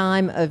since the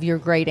time of your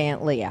great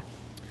Aunt Leah.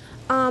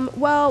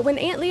 Well, when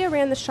Aunt Leah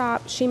ran the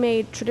shop, she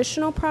made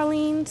traditional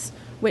pralines,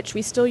 which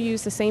we still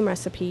use the same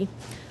recipe.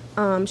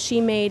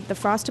 She made the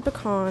frosted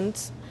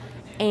pecans,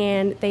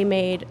 and they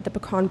made the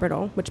pecan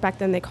brittle, which back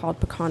then they called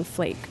pecan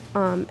flake.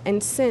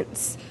 And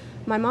since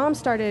my mom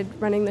started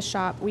running the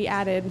shop, we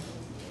added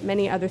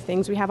many other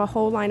things. We have a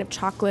whole line of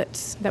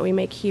chocolates that we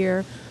make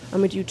here.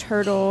 We do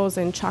turtles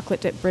and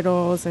chocolate dip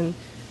brittles and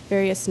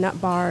various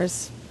nut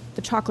bars.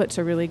 The chocolates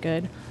are really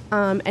good.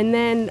 And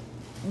then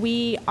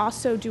we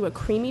also do a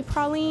creamy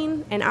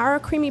praline, and our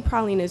creamy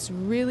praline is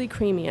really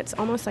creamy. It's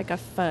almost like a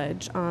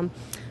fudge, but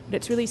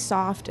it's really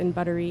soft and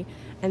buttery,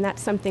 and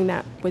that's something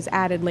that was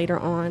added later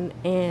on.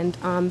 And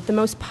the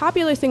most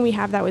popular thing we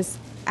have that was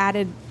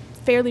added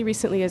fairly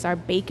recently is our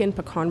bacon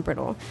pecan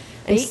brittle.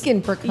 And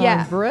Bacon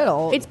pecan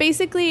brittle? It's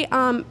basically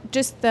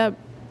just the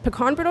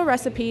pecan brittle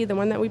recipe, the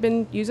one that we've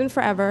been using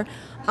forever.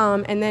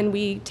 And then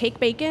we take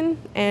bacon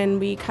and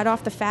we cut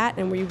off the fat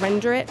and we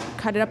render it,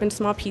 cut it up in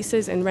small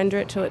pieces and render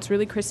it till it's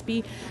really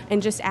crispy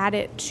and just add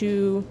it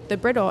to the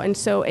brittle. And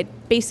so it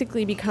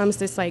basically becomes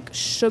this like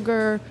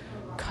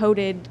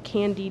sugar-coated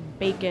candied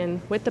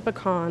bacon with the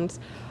pecans.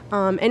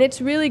 And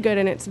it's really good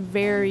and it's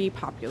very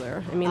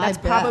popular. I mean, that's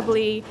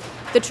probably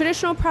the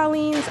traditional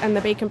pralines and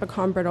the bacon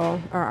pecan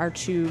brittle are our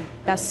two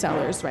best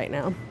sellers right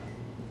now.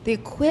 The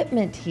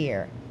equipment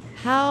here,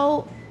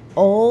 how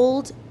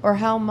old or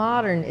how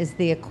modern is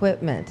the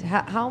equipment?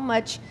 How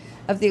much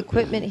of the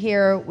equipment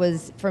here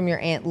was from your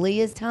Aunt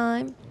Leah's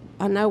time?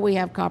 I know we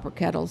have copper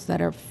kettles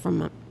that are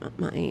from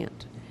my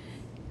aunt,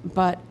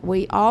 but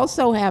we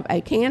also have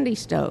a candy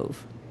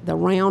stove, the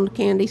round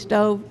candy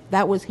stove.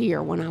 That was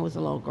here when I was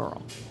a little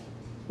girl.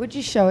 Would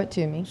you show it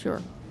to me?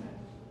 Sure.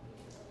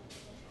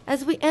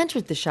 As we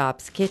entered the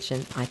shop's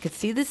kitchen, I could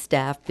see the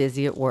staff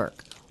busy at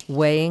work,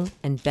 weighing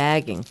and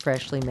bagging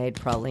freshly made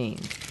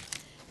pralines.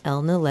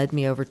 Elna led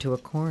me over to a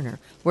corner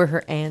where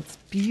her aunt's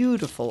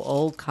beautiful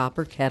old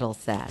copper kettle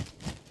sat.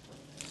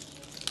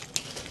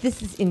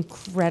 This is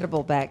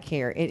incredible back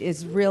here. It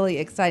is really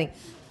exciting.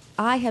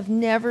 I have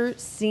never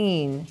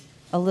seen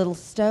a little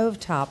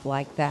stovetop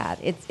like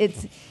that.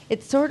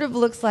 It sort of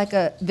looks like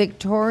a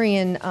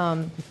Victorian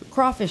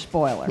crawfish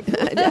boiler.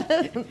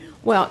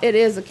 Well, it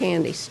is a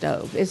candy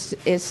stove.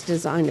 It's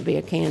designed to be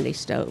a candy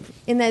stove.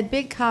 In that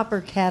big copper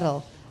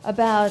kettle,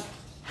 about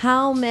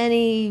how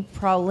many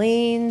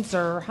pralines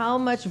or how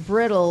much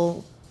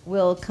brittle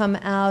will come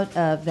out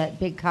of that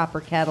big copper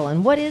kettle,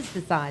 and what is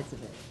the size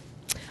of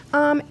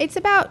it? It's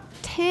about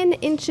 10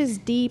 inches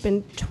deep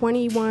and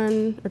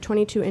 21 or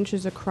 22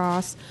 inches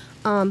across.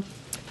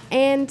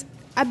 And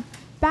a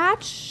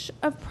batch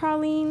of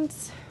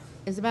pralines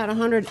It's about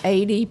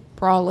 180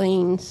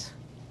 pralines,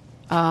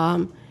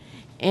 and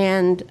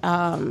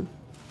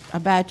a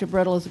batch of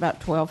brittle is about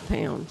 12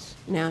 pounds.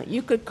 Now,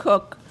 you could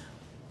cook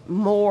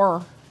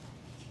more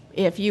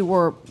if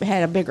you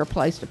had a bigger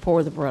place to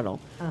pour the brittle.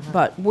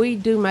 But we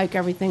do make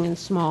everything in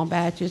small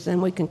batches,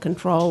 and we can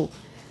control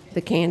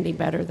the candy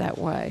better that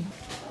way.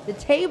 The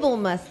table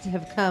must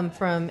have come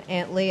from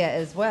Aunt Leah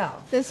as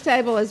well. This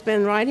table has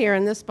been right here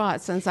in this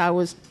spot since I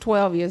was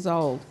 12 years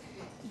old.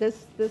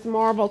 This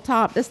marble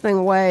top, this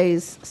thing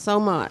weighs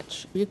so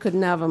much, you could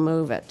never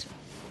move it.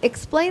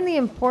 Explain the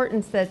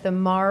importance that the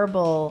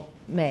marble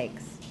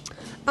makes.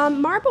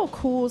 Marble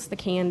cools the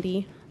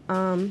candy.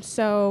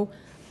 So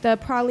the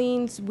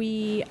pralines,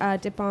 we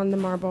dip on the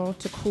marble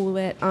to cool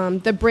it.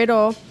 The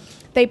brittle,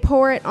 they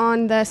pour it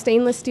on the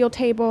stainless steel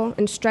table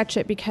and stretch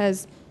it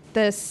because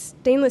the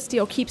stainless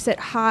steel keeps it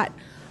hot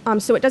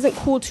so it doesn't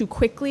cool too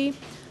quickly.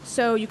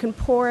 So you can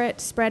pour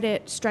it, spread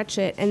it, stretch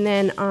it, and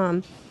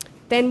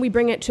then we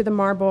bring it to the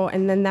marble,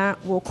 and then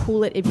that will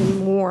cool it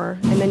even more,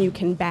 and then you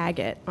can bag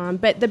it.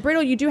 But the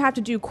brittle you do have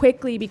to do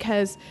quickly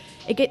because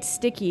it gets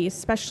sticky,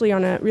 especially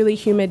on a really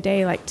humid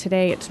day like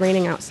today. It's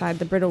raining outside.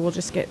 The brittle will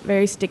just get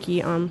very sticky.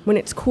 When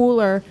it's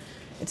cooler,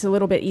 it's a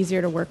little bit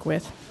easier to work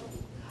with.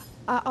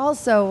 I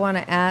also want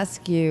to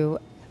ask you,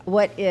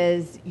 what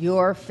is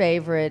your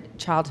favorite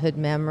childhood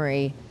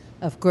memory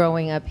of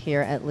growing up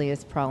here at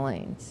Leah's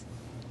Pralines?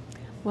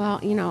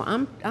 Well, you know,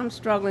 I'm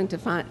struggling to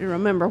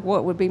remember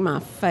what would be my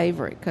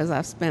favorite because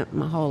I've spent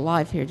my whole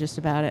life here just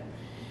about it.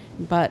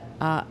 But,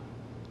 I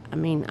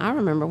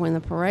remember when the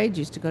parade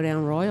used to go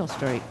down Royal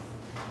Street.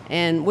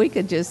 And we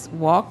could just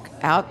walk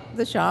out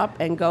the shop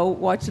and go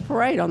watch the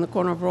parade on the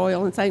corner of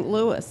Royal and St.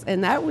 Louis.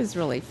 And that was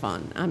really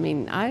fun. I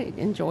mean, I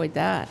enjoyed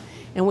that.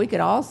 And we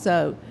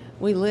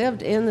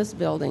lived in this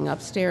building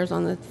upstairs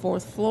on the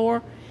 4th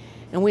floor.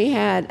 And we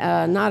had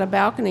not a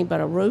balcony, but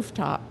a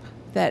rooftop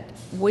that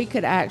we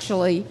could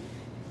actually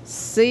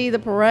see the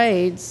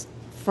parades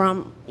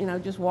from,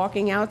 just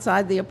walking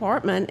outside the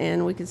apartment,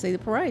 and we could see the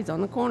parades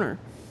on the corner.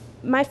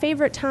 My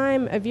favorite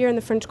time of year in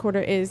the French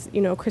Quarter is,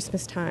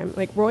 Christmas time.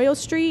 Like Royal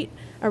Street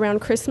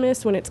around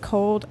Christmas when it's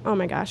cold, oh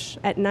my gosh,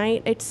 at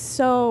night, it's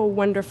so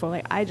wonderful.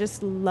 Like, I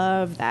just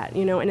love that,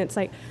 and it's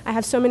like, I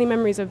have so many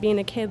memories of being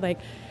a kid, like,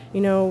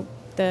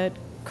 the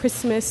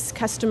Christmas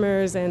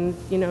customers and,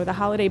 the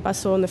holiday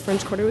bustle in the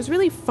French Quarter. It was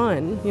really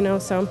fun,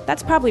 so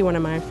that's probably one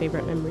of my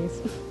favorite memories.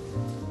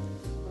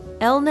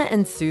 Elna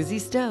and Susie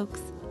Stokes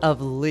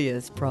of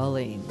Leah's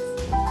Pralines.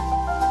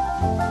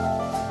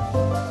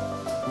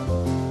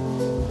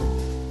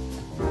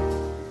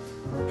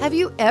 Have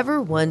you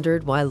ever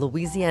wondered why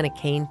Louisiana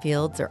cane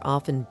fields are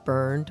often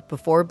burned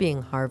before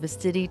being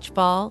harvested each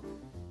fall?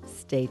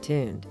 Stay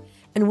tuned,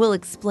 and we'll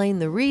explain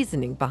the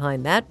reasoning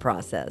behind that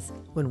process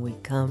when we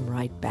come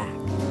right back.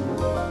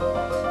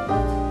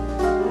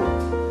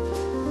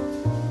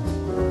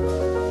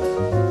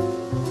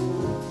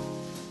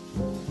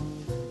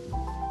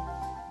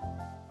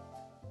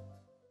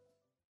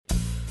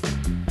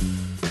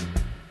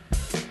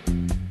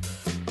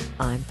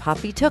 I'm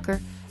Poppy Tooker,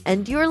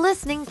 and you're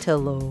listening to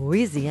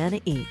Louisiana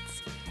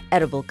Eats,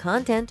 edible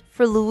content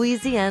for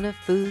Louisiana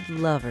food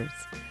lovers.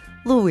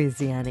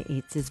 Louisiana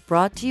Eats is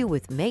brought to you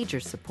with major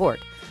support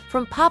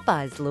from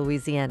Popeye's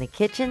Louisiana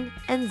Kitchen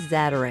and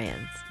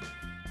Zatarain's.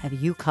 Have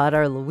you caught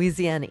our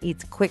Louisiana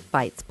Eats Quick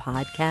Bites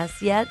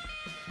podcast yet?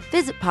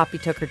 Visit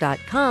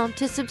poppytooker.com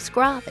to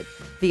subscribe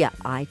via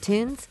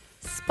iTunes,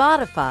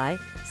 Spotify,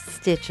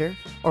 Stitcher,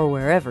 or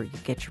wherever you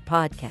get your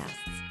podcasts.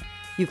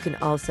 You can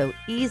also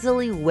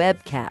easily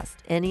webcast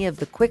any of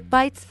the Quick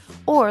Bites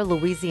or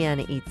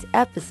Louisiana Eats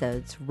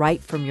episodes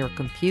right from your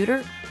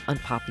computer on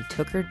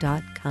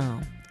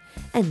poppytooker.com.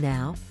 And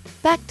now,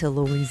 back to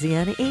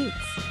Louisiana Eats.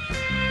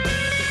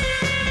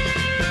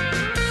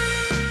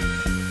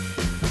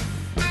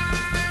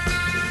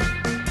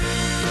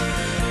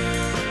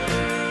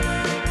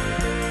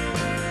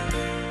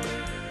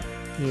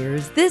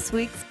 Here's this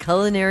week's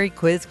culinary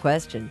quiz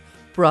question,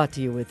 brought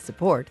to you with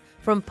support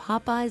from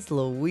Popeye's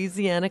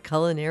Louisiana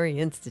Culinary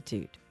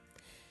Institute.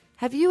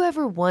 Have you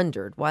ever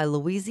wondered why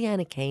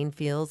Louisiana cane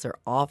fields are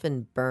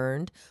often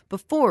burned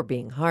before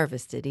being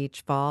harvested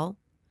each fall?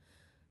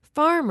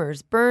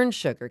 Farmers burn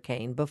sugar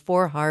cane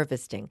before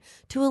harvesting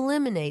to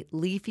eliminate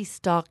leafy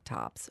stalk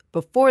tops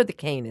before the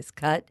cane is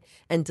cut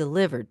and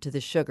delivered to the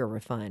sugar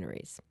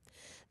refineries.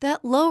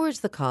 That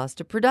lowers the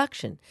cost of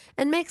production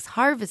and makes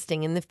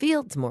harvesting in the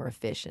fields more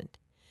efficient.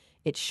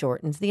 It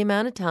shortens the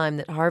amount of time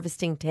that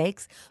harvesting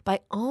takes by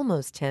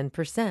almost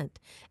 10%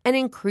 and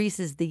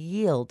increases the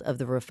yield of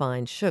the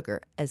refined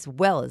sugar as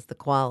well as the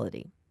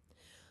quality.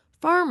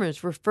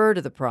 Farmers refer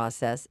to the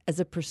process as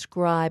a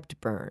prescribed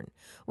burn,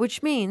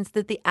 which means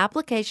that the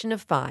application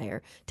of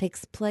fire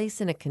takes place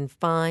in a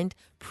confined,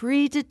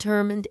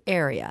 predetermined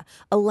area,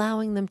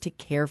 allowing them to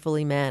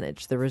carefully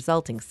manage the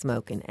resulting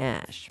smoke and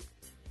ash.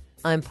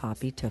 I'm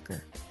Poppy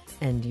Tooker,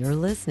 and you're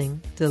listening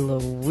to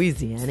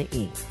Louisiana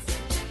Eats.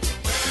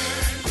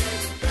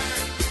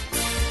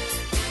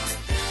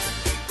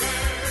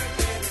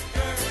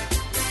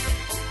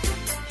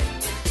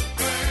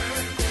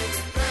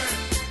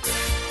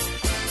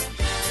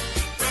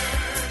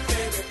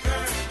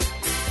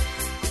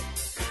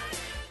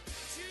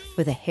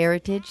 With a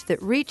heritage that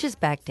reaches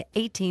back to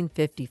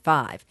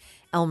 1855,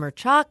 Elmer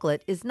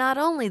Chocolate is not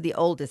only the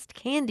oldest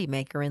candy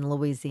maker in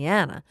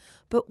Louisiana,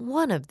 but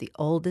one of the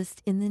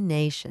oldest in the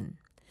nation.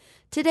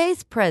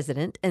 Today's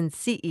president and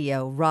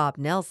CEO, Rob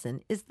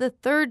Nelson, is the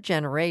third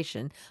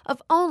generation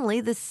of only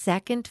the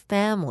second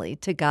family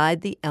to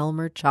guide the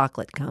Elmer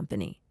Chocolate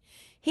Company.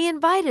 He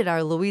invited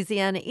our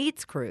Louisiana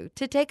Eats crew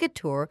to take a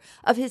tour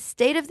of his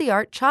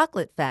state-of-the-art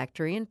chocolate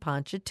factory in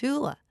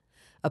Ponchatoula.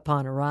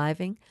 Upon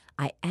arriving,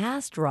 I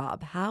asked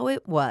Rob how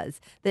it was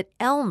that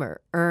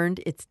Elmer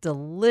earned its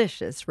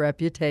delicious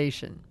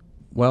reputation.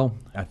 Well,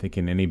 I think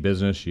in any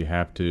business you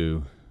have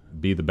to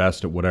be the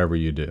best at whatever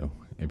you do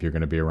if you're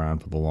going to be around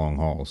for the long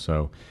haul.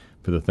 So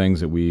for the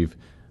things that we've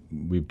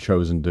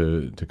chosen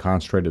to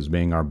concentrate as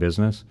being our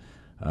business,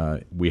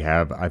 we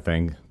have, I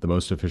think, the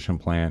most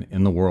efficient plan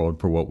in the world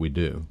for what we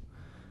do.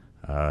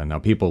 Now,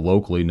 people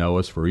locally know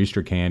us for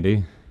Easter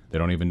candy. They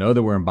don't even know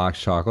that we're in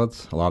boxed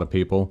chocolates, a lot of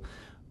people.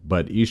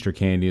 But Easter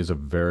candy is a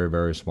very,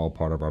 very small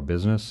part of our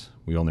business.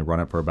 We only run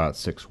it for about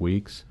 6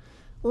 weeks.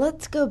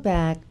 Let's go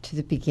back to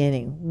the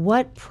beginning.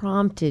 What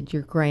prompted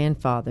your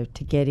grandfather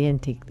to get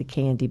into the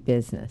candy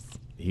business?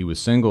 He was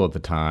single at the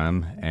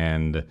time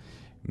and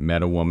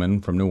met a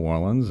woman from New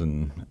Orleans,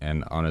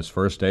 and on his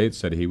first date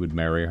said he would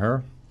marry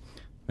her.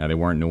 Now, they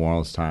weren't New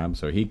Orleans time,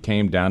 so he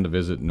came down to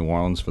visit New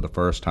Orleans for the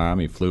first time.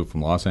 He flew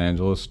from Los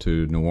Angeles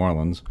to New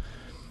Orleans,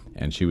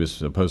 and she was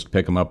supposed to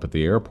pick him up at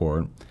the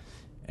airport.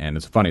 And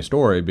it's a funny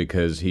story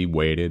because he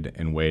waited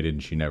and waited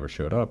and she never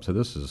showed up. So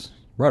this is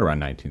right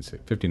around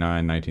 1959,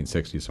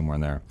 1960, somewhere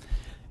in there.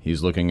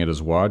 He's looking at his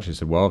watch. He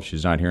said, well, if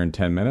she's not here in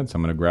 10 minutes,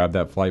 I'm going to grab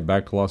that flight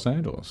back to Los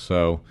Angeles.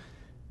 So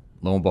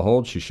lo and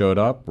behold, she showed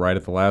up right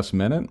at the last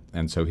minute.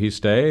 And so he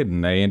stayed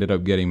and they ended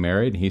up getting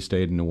married. And he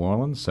stayed in New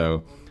Orleans.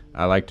 So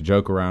I like to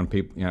joke around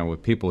people,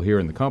 with people here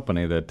in the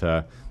company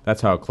that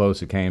that's how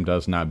close it came to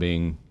us not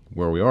being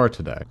where we are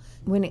today.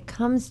 When it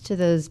comes to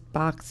those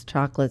boxed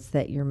chocolates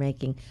that you're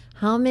making,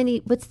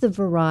 what's the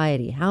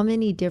variety? How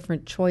many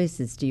different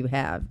choices do you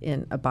have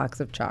in a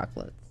box of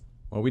chocolates?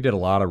 Well, we did a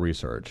lot of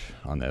research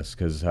on this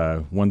because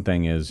one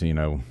thing is,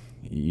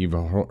 you've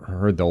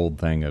heard the old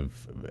thing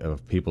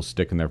of people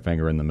sticking their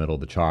finger in the middle of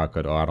the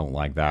chocolate. Oh, I don't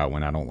like that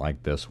one. I don't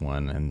like this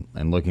one.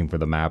 And looking for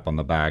the map on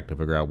the back to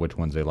figure out which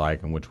ones they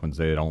like and which ones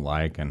they don't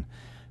like. And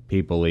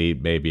people eat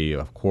maybe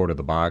a quarter of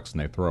the box and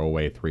they throw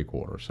away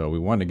 3/4. So we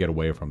wanted to get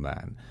away from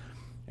that.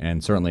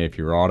 And certainly if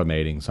you're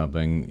automating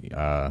something,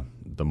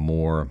 the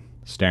more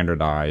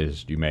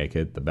standardized you make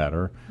it, the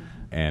better.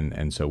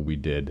 And so we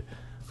did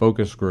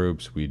focus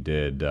groups. We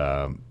did,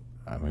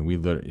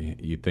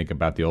 you think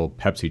about the old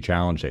Pepsi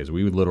challenge days.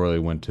 We literally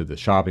went to the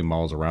shopping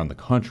malls around the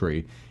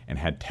country and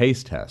had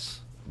taste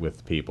tests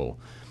with people.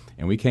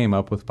 And we came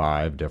up with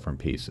 5 different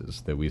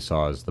pieces that we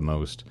saw as the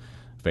most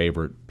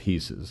favorite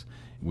pieces.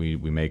 We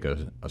make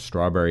a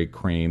strawberry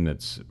cream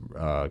that's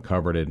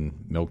covered in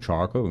milk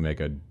chocolate. We make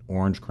an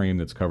orange cream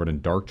that's covered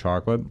in dark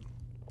chocolate.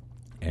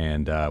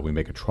 And we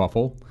make a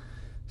truffle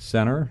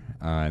center,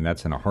 and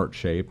that's in a heart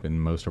shape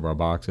in most of our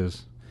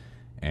boxes.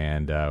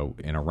 And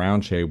in a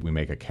round shape, we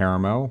make a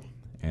caramel,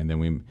 and then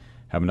we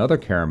have another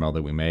caramel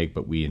that we make,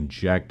 but we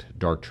inject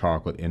dark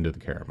chocolate into the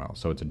caramel.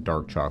 So it's a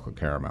dark chocolate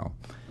caramel.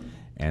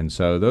 And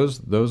so those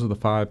are the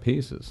 5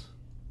 pieces.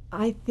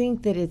 I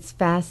think that it's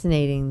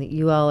fascinating that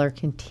you all are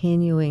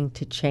continuing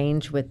to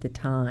change with the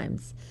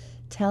times.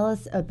 Tell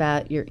us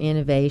about your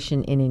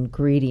innovation in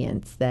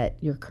ingredients that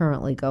you're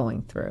currently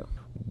going through.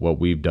 What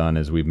we've done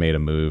is we've made a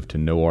move to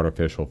no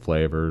artificial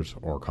flavors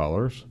or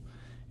colors.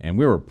 And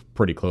we were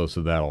pretty close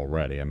to that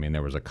already. I mean,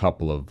 there was a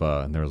couple of,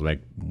 there was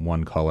like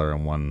one color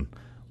and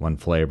one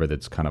flavor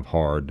that's kind of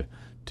hard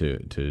to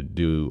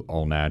do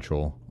all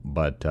natural.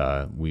 But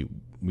we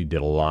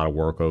did a lot of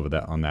work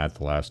on that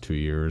the last 2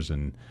 years.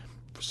 And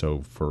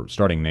so for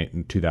starting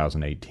in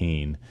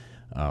 2018,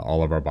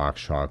 all of our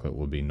box chocolate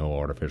will be no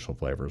artificial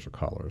flavors or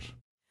colors.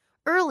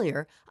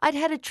 Earlier, I'd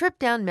had a trip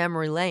down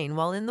memory lane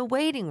while in the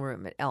waiting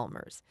room at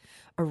Elmer's.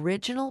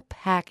 Original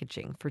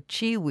packaging for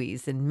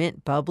Chewies and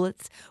mint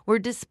bubblets were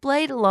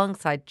displayed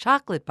alongside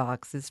chocolate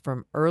boxes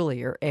from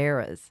earlier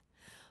eras.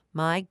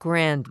 My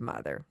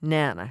grandmother,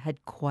 Nana,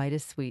 had quite a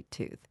sweet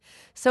tooth,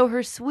 so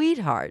her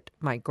sweetheart,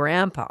 my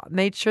grandpa,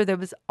 made sure there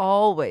was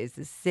always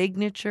a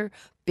signature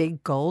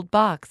big gold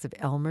box of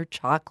Elmer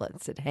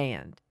chocolates at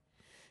hand.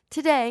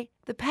 Today,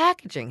 the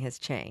packaging has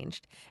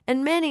changed,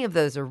 and many of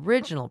those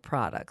original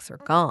products are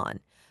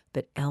gone,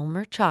 but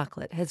Elmer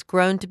Chocolate has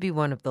grown to be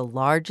one of the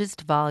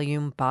largest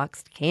volume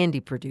boxed candy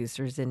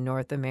producers in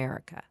North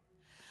America.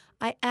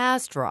 I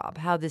asked Rob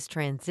how this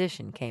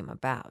transition came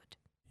about.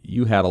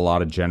 You had a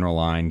lot of general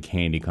line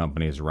candy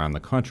companies around the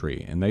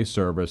country, and they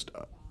serviced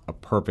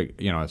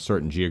a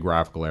certain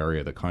geographical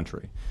area of the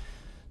country.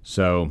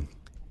 So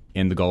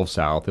in the Gulf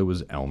South, it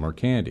was Elmer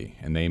Candy,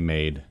 and they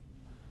made,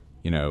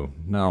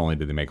 not only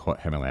did they make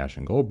Heavenly Ash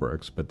and Gold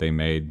Bricks, but they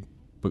made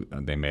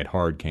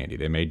hard candy,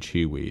 they made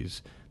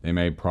Chewies, they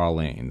made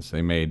pralines,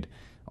 they made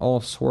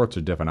all sorts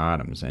of different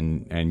items.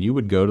 And you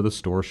would go to the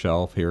store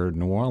shelf here in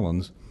New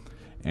Orleans,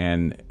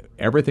 and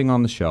everything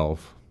on the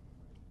shelf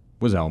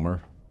was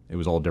Elmer. It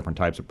was all different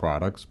types of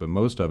products, but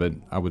most of it,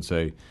 I would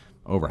say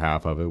over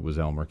half of it, was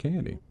Elmer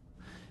Candy.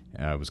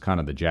 It was kind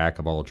of the jack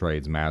of all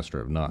trades, master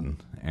of none.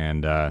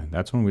 And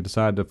that's when we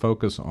decided to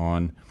focus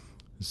on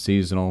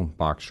seasonal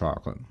box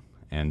chocolate.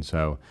 And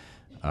so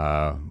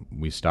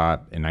we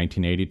stopped in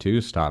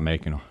 1982, stopped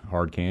making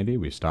hard candy.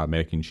 We stopped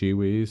making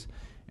Chewies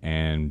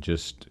and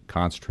just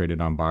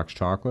concentrated on box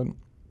chocolate.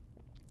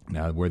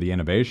 Now, where the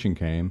innovation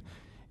came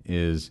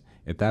is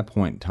at that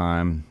point in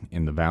time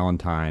in the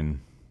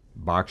Valentine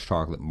box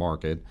chocolate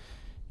market,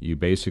 you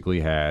basically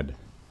had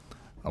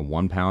a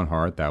 1 pound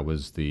heart. That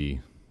was the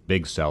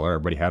big seller.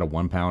 Everybody had a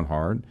 1 pound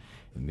heart.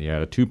 And you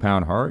had a 2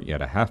 pound heart, you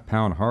had a half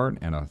pound heart,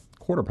 and a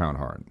quarter pound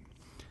heart.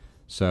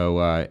 So,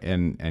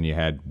 and you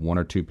had 1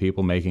 or 2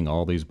 people making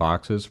all these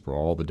boxes for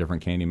all the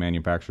different candy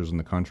manufacturers in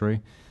the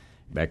country.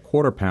 That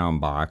quarter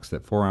pound box,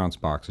 that 4 ounce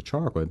box of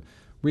chocolate,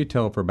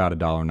 retailed for about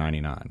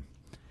 $1.99.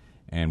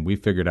 And we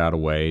figured out a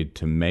way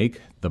to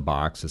make the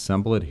box,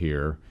 assemble it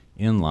here,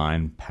 in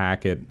line,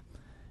 pack it,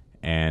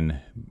 and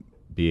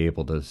be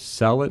able to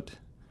sell it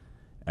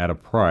at a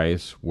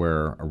price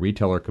where a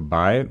retailer could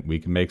buy it, we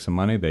could make some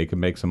money, they could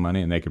make some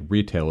money, and they could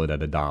retail it at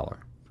 $1.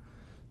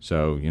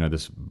 So,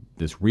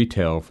 this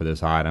retail for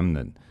this item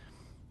that,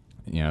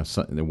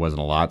 there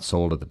wasn't a lot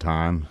sold at the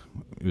time.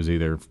 It was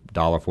either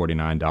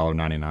 $1.49,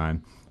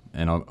 $1.99,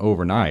 and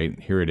overnight,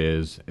 here it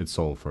is, it's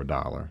sold for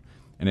 $1.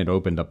 And it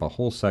opened up a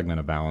whole segment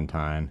of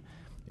Valentine.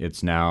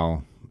 It's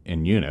now,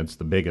 in units,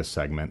 the biggest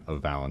segment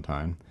of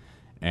Valentine.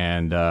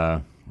 And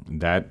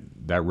that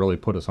really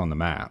put us on the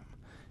map.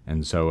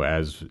 And so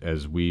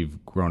as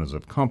we've grown as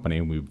a company,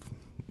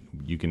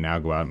 you can now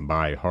go out and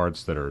buy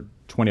hearts that are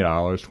 $20,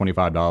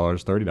 $25,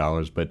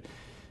 $30, but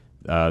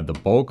the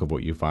bulk of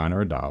what you find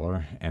are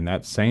 $1. And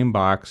that same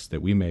box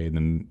that we made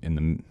in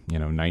the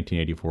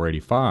 1984,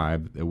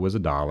 85, it was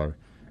 $1.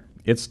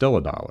 It's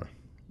still $1.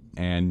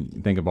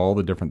 And think of all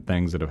the different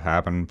things that have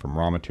happened, from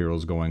raw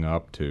materials going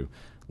up to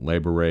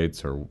labor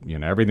rates, or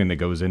everything that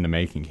goes into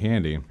making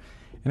candy. And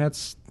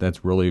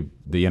that's really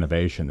the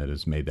innovation that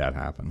has made that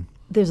happen.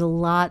 There's a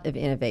lot of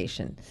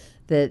innovation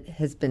that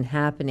has been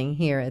happening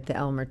here at the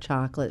Elmer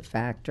Chocolate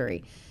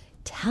Factory.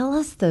 Tell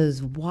us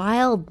those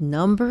wild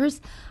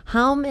numbers.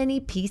 How many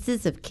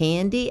pieces of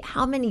candy?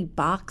 How many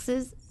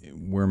boxes?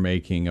 We're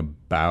making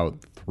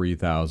about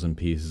 3,000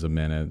 pieces a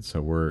minute.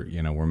 So we're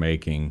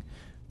making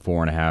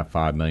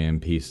 4.5 million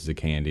pieces of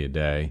candy a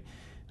day.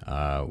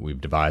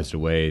 We've devised a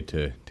way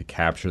to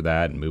capture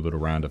that and move it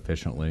around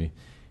efficiently.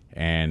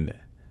 And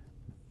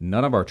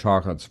none of our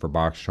chocolates for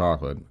box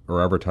chocolate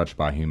are ever touched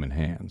by human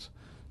hands.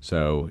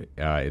 So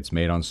it's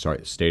made on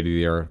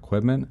state-of-the-art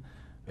equipment.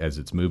 As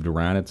it's moved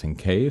around, it's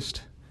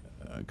encased,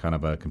 kind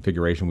of a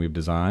configuration we've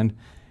designed,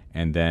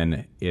 and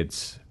then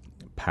it's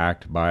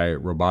packed by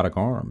robotic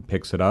arm,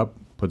 picks it up,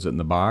 puts it in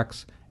the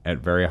box at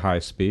very high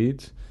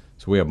speeds.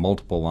 So we have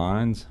multiple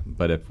lines,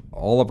 but if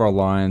all of our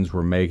lines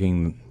were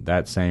making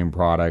that same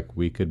product,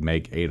 we could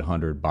make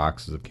 800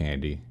 boxes of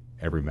candy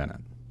every minute.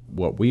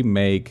 What we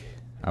make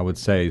I would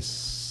say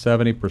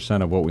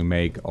 70% of what we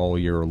make all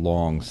year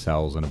long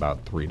sells in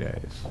about 3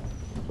 days.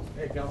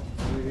 Hey, Cal.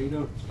 How you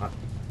doing?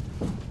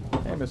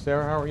 Hey, Miss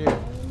Sarah, how are you?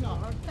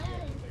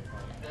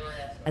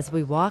 As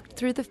we walked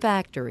through the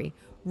factory,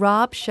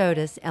 Rob showed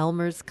us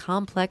Elmer's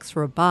complex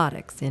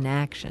robotics in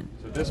action.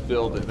 So this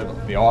building,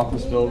 the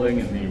office building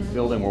and the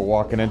building we're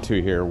walking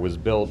into here was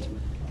built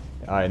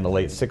in the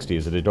late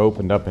 60s. It had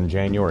opened up in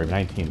January of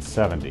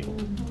 1970.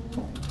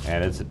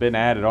 And it's been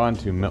added on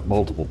to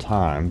multiple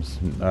times.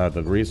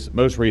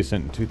 Most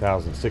recent in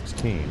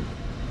 2016.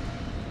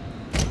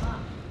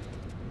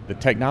 The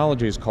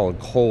technology is called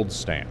cold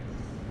stamp.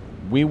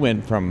 We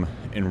went from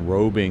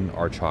enrobing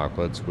our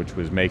chocolates, which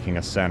was making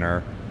a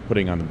center,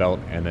 putting on the belt,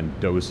 and then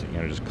dosing,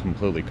 just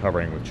completely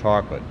covering with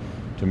chocolate,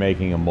 to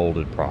making a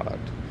molded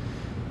product.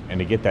 And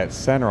to get that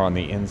center on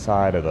the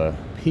inside of the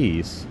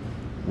piece,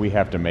 we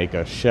have to make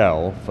a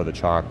shell for the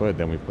chocolate,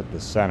 then we put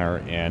the center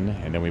in,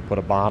 and then we put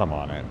a bottom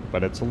on it.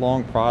 But it's a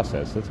long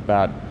process. It's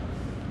about,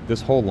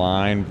 this whole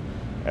line,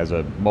 as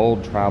a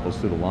mold travels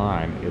through the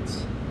line,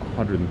 it's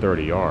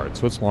 130 yards,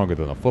 so it's longer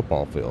than a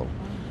football field.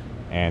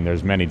 And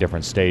there's many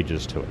different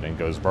stages to it, and it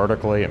goes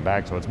vertically and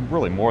back, so it's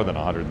really more than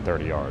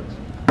 130 yards.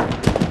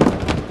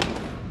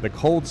 The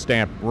cold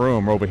stamp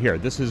room over here,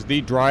 this is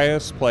the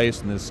driest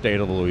place in the state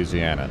of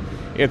Louisiana.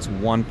 It's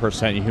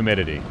 1%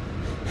 humidity.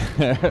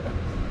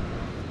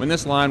 When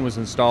this line was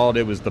installed,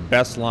 it was the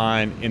best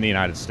line in the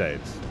United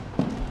States.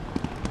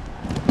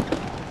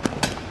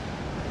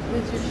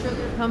 Does your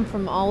sugar come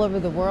from all over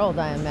the world,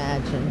 I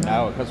imagine?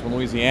 No, it comes from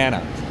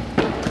Louisiana.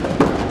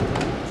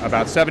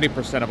 About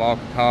 70% of all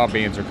cacao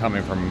beans are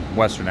coming from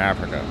Western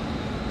Africa.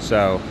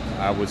 So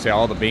I would say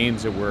all the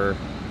beans that we're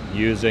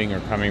using are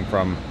coming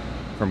from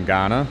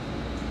Ghana,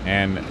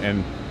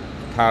 and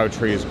cacao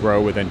trees grow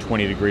within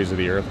 20 degrees of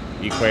the Earth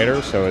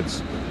equator, so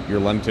you're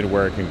limited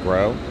where it can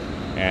grow.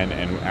 And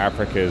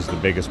Africa is the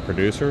biggest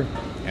producer,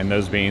 and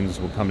those beans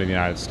will come to the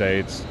United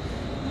States,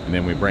 and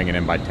then we bring it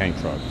in by tank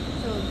truck.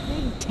 So a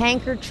big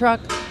tanker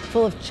truck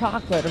full of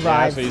chocolate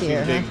arrives here.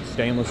 here. So you see big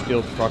stainless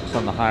steel trucks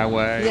on the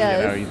highway.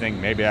 Yes. You think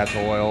maybe that's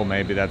oil,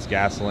 maybe that's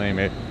gasoline,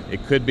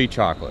 it could be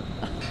chocolate.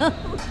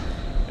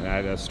 And I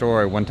had a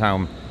story one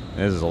time,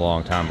 this is a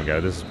long time ago,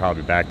 this is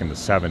probably back in the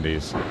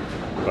 70s,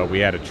 but we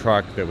had a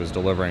truck that was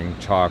delivering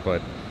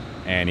chocolate,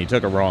 and he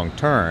took a wrong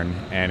turn,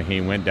 and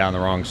he went down the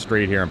wrong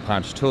street here in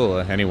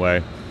Ponchatoula.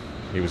 Anyway,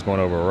 he was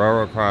going over a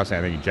railroad crossing.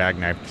 I think he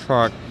jackknifed the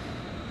truck,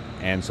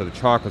 and so the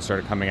chocolate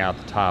started coming out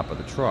the top of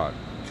the truck.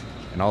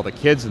 And all the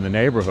kids in the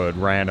neighborhood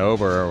ran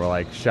over and were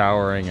like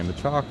showering in the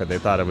chocolate. They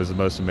thought it was the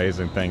most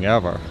amazing thing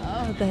ever.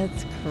 Oh,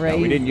 that's crazy.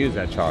 No, we didn't use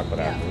that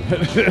chocolate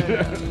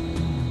afterwards.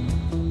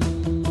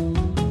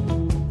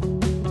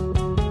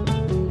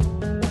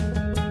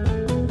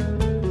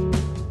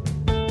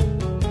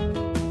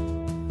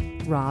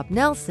 Rob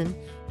Nelson,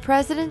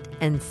 President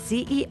and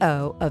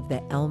CEO of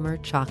the Elmer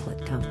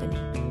Chocolate Company.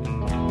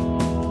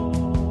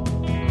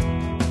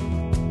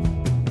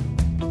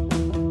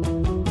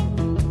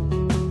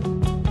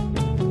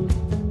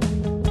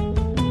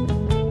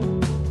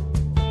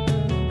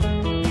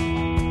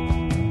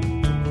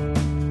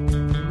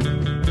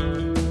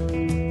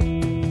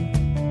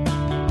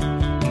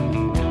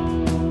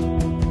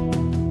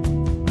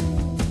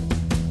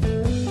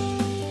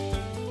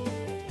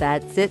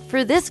 That's it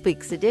for this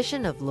week's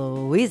edition of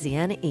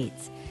Louisiana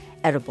Eats,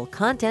 edible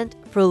content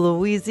for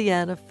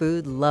Louisiana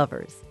food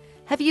lovers.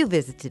 Have you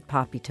visited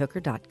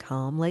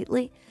poppytooker.com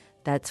lately?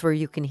 That's where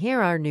you can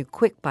hear our new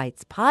Quick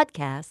Bites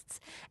podcasts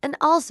and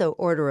also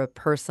order a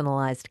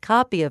personalized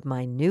copy of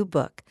my new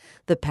book,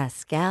 The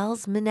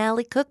Pascal's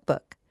Manali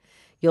Cookbook.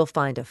 You'll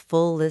find a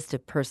full list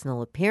of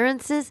personal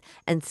appearances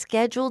and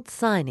scheduled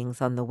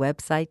signings on the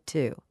website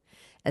too,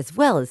 as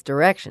well as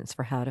directions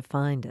for how to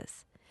find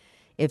us.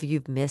 If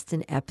you've missed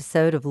an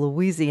episode of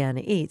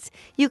Louisiana Eats,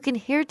 you can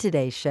hear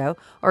today's show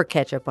or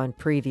catch up on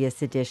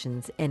previous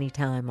editions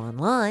anytime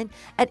online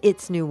at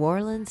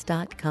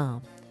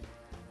itsneworleans.com.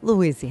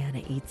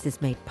 Louisiana Eats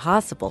is made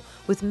possible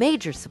with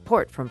major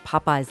support from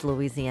Popeye's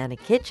Louisiana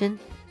Kitchen,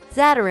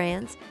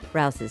 Zatarain's,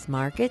 Rouse's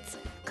Markets,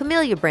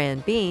 Camellia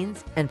Brand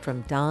Beans, and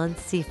from Don's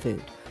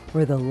Seafood,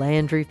 where the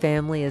Landry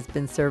family has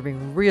been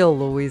serving real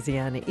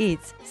Louisiana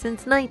Eats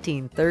since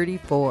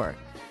 1934.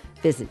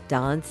 Visit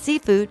Don's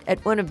Seafood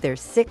at one of their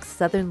 6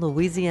 southern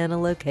Louisiana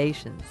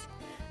locations.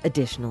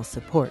 Additional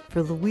support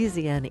for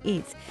Louisiana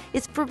Eats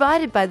is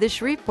provided by the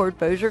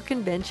Shreveport-Bossier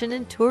Convention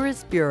and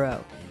Tourist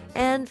Bureau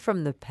and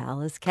from the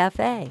Palace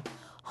Cafe,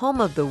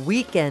 home of the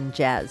Weekend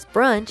Jazz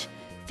Brunch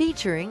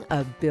featuring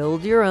a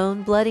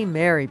build-your-own Bloody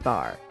Mary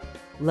bar,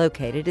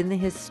 located in the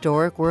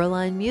historic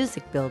Werlein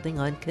Music Building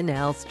on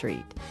Canal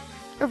Street.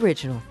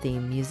 Original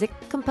theme music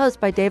composed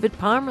by David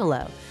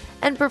Pomerleau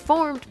and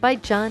performed by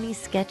Johnny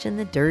Sketch and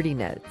the Dirty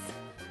Notes.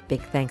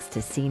 Big thanks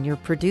to senior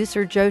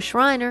producer Joe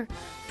Schreiner,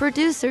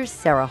 producers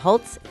Sarah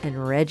Holtz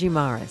and Reggie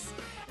Morris,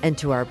 and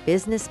to our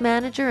business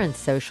manager and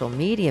social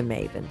media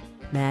maven,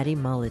 Maddie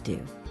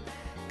Mullidew.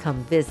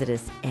 Come visit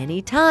us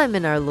anytime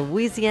in our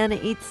Louisiana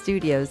Eats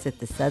studios at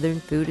the Southern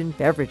Food and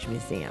Beverage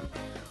Museum,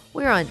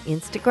 We're on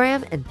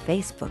Instagram and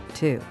Facebook,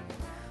 too.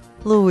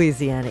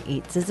 Louisiana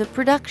Eats is a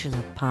production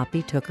of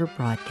Poppy Tooker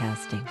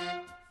Broadcasting.